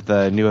story of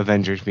the new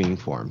Avengers being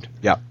formed.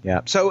 Yeah,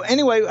 yeah. So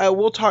anyway,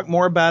 we'll talk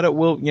more about it.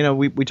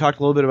 We talked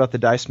a little bit about the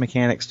dice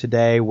mechanics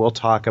today. We'll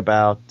talk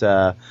about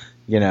the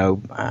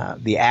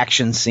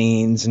action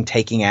scenes and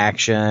taking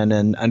action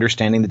and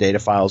understanding the data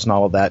files and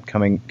all of that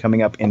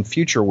coming up in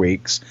future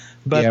weeks.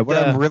 But yeah, what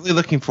I'm really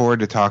looking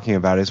forward to talking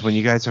about is when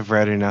you guys have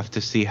read enough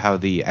to see how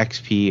the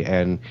XP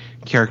and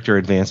character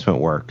advancement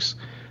works,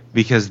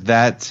 because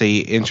that's a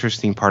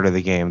interesting part of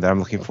the game that I'm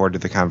looking forward to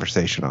the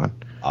conversation on.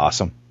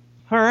 Awesome.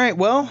 All right.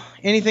 Well,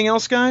 anything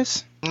else,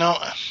 guys? No.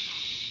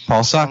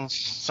 Paul sucks.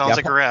 Sounds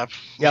like a wrap.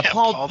 Yeah,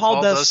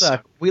 Paul does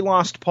suck. We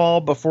lost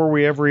Paul before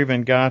we ever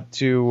even got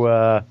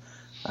to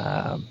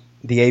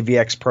the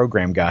AVX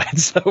program guide.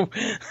 So,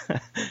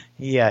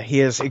 yeah, he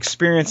is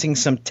experiencing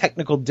some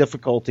technical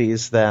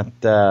difficulties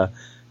that,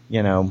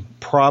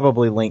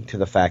 probably linked to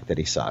the fact that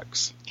he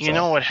sucks. You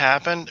know what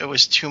happened? It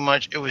was too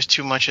much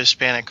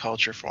Hispanic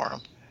culture for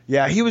him.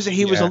 Yeah, he was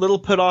a little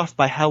put off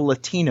by how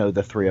Latino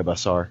the three of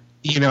us are.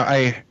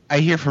 I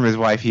hear from his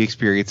wife he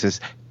experiences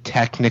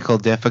technical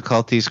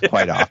difficulties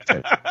quite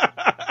often.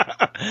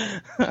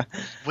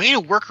 Way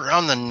to work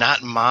around the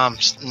not mom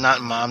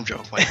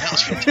joke, Wayne. That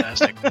was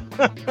fantastic.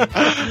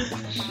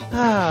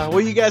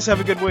 Well, you guys have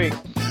a good week.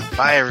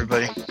 Bye,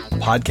 everybody.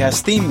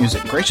 Podcast theme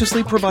music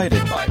graciously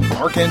provided by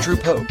Mark Andrew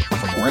Pope.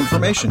 For more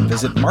information,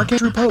 visit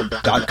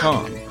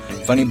markandrewpope.com.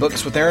 Funny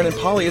Books with Aaron and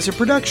Polly is a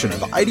production of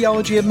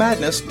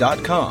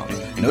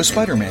ideologyofmadness.com. No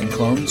Spider-Man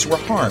clones were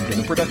harmed in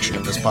the production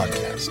of this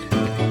podcast.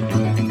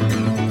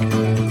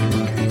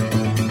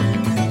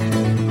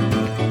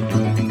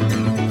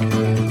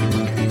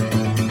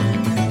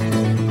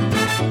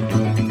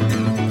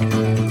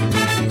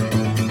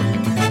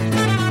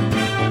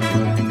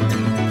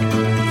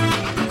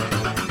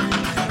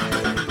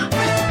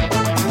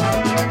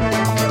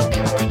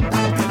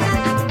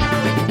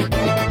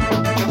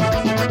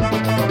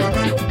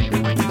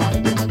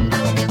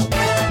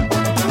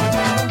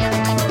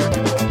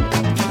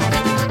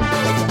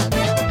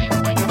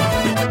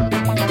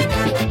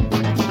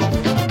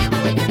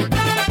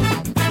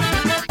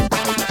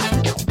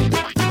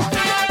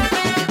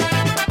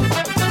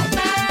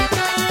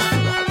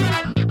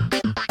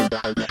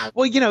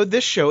 you know,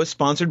 this show is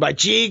sponsored by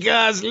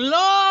Chicas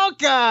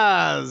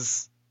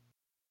Locas.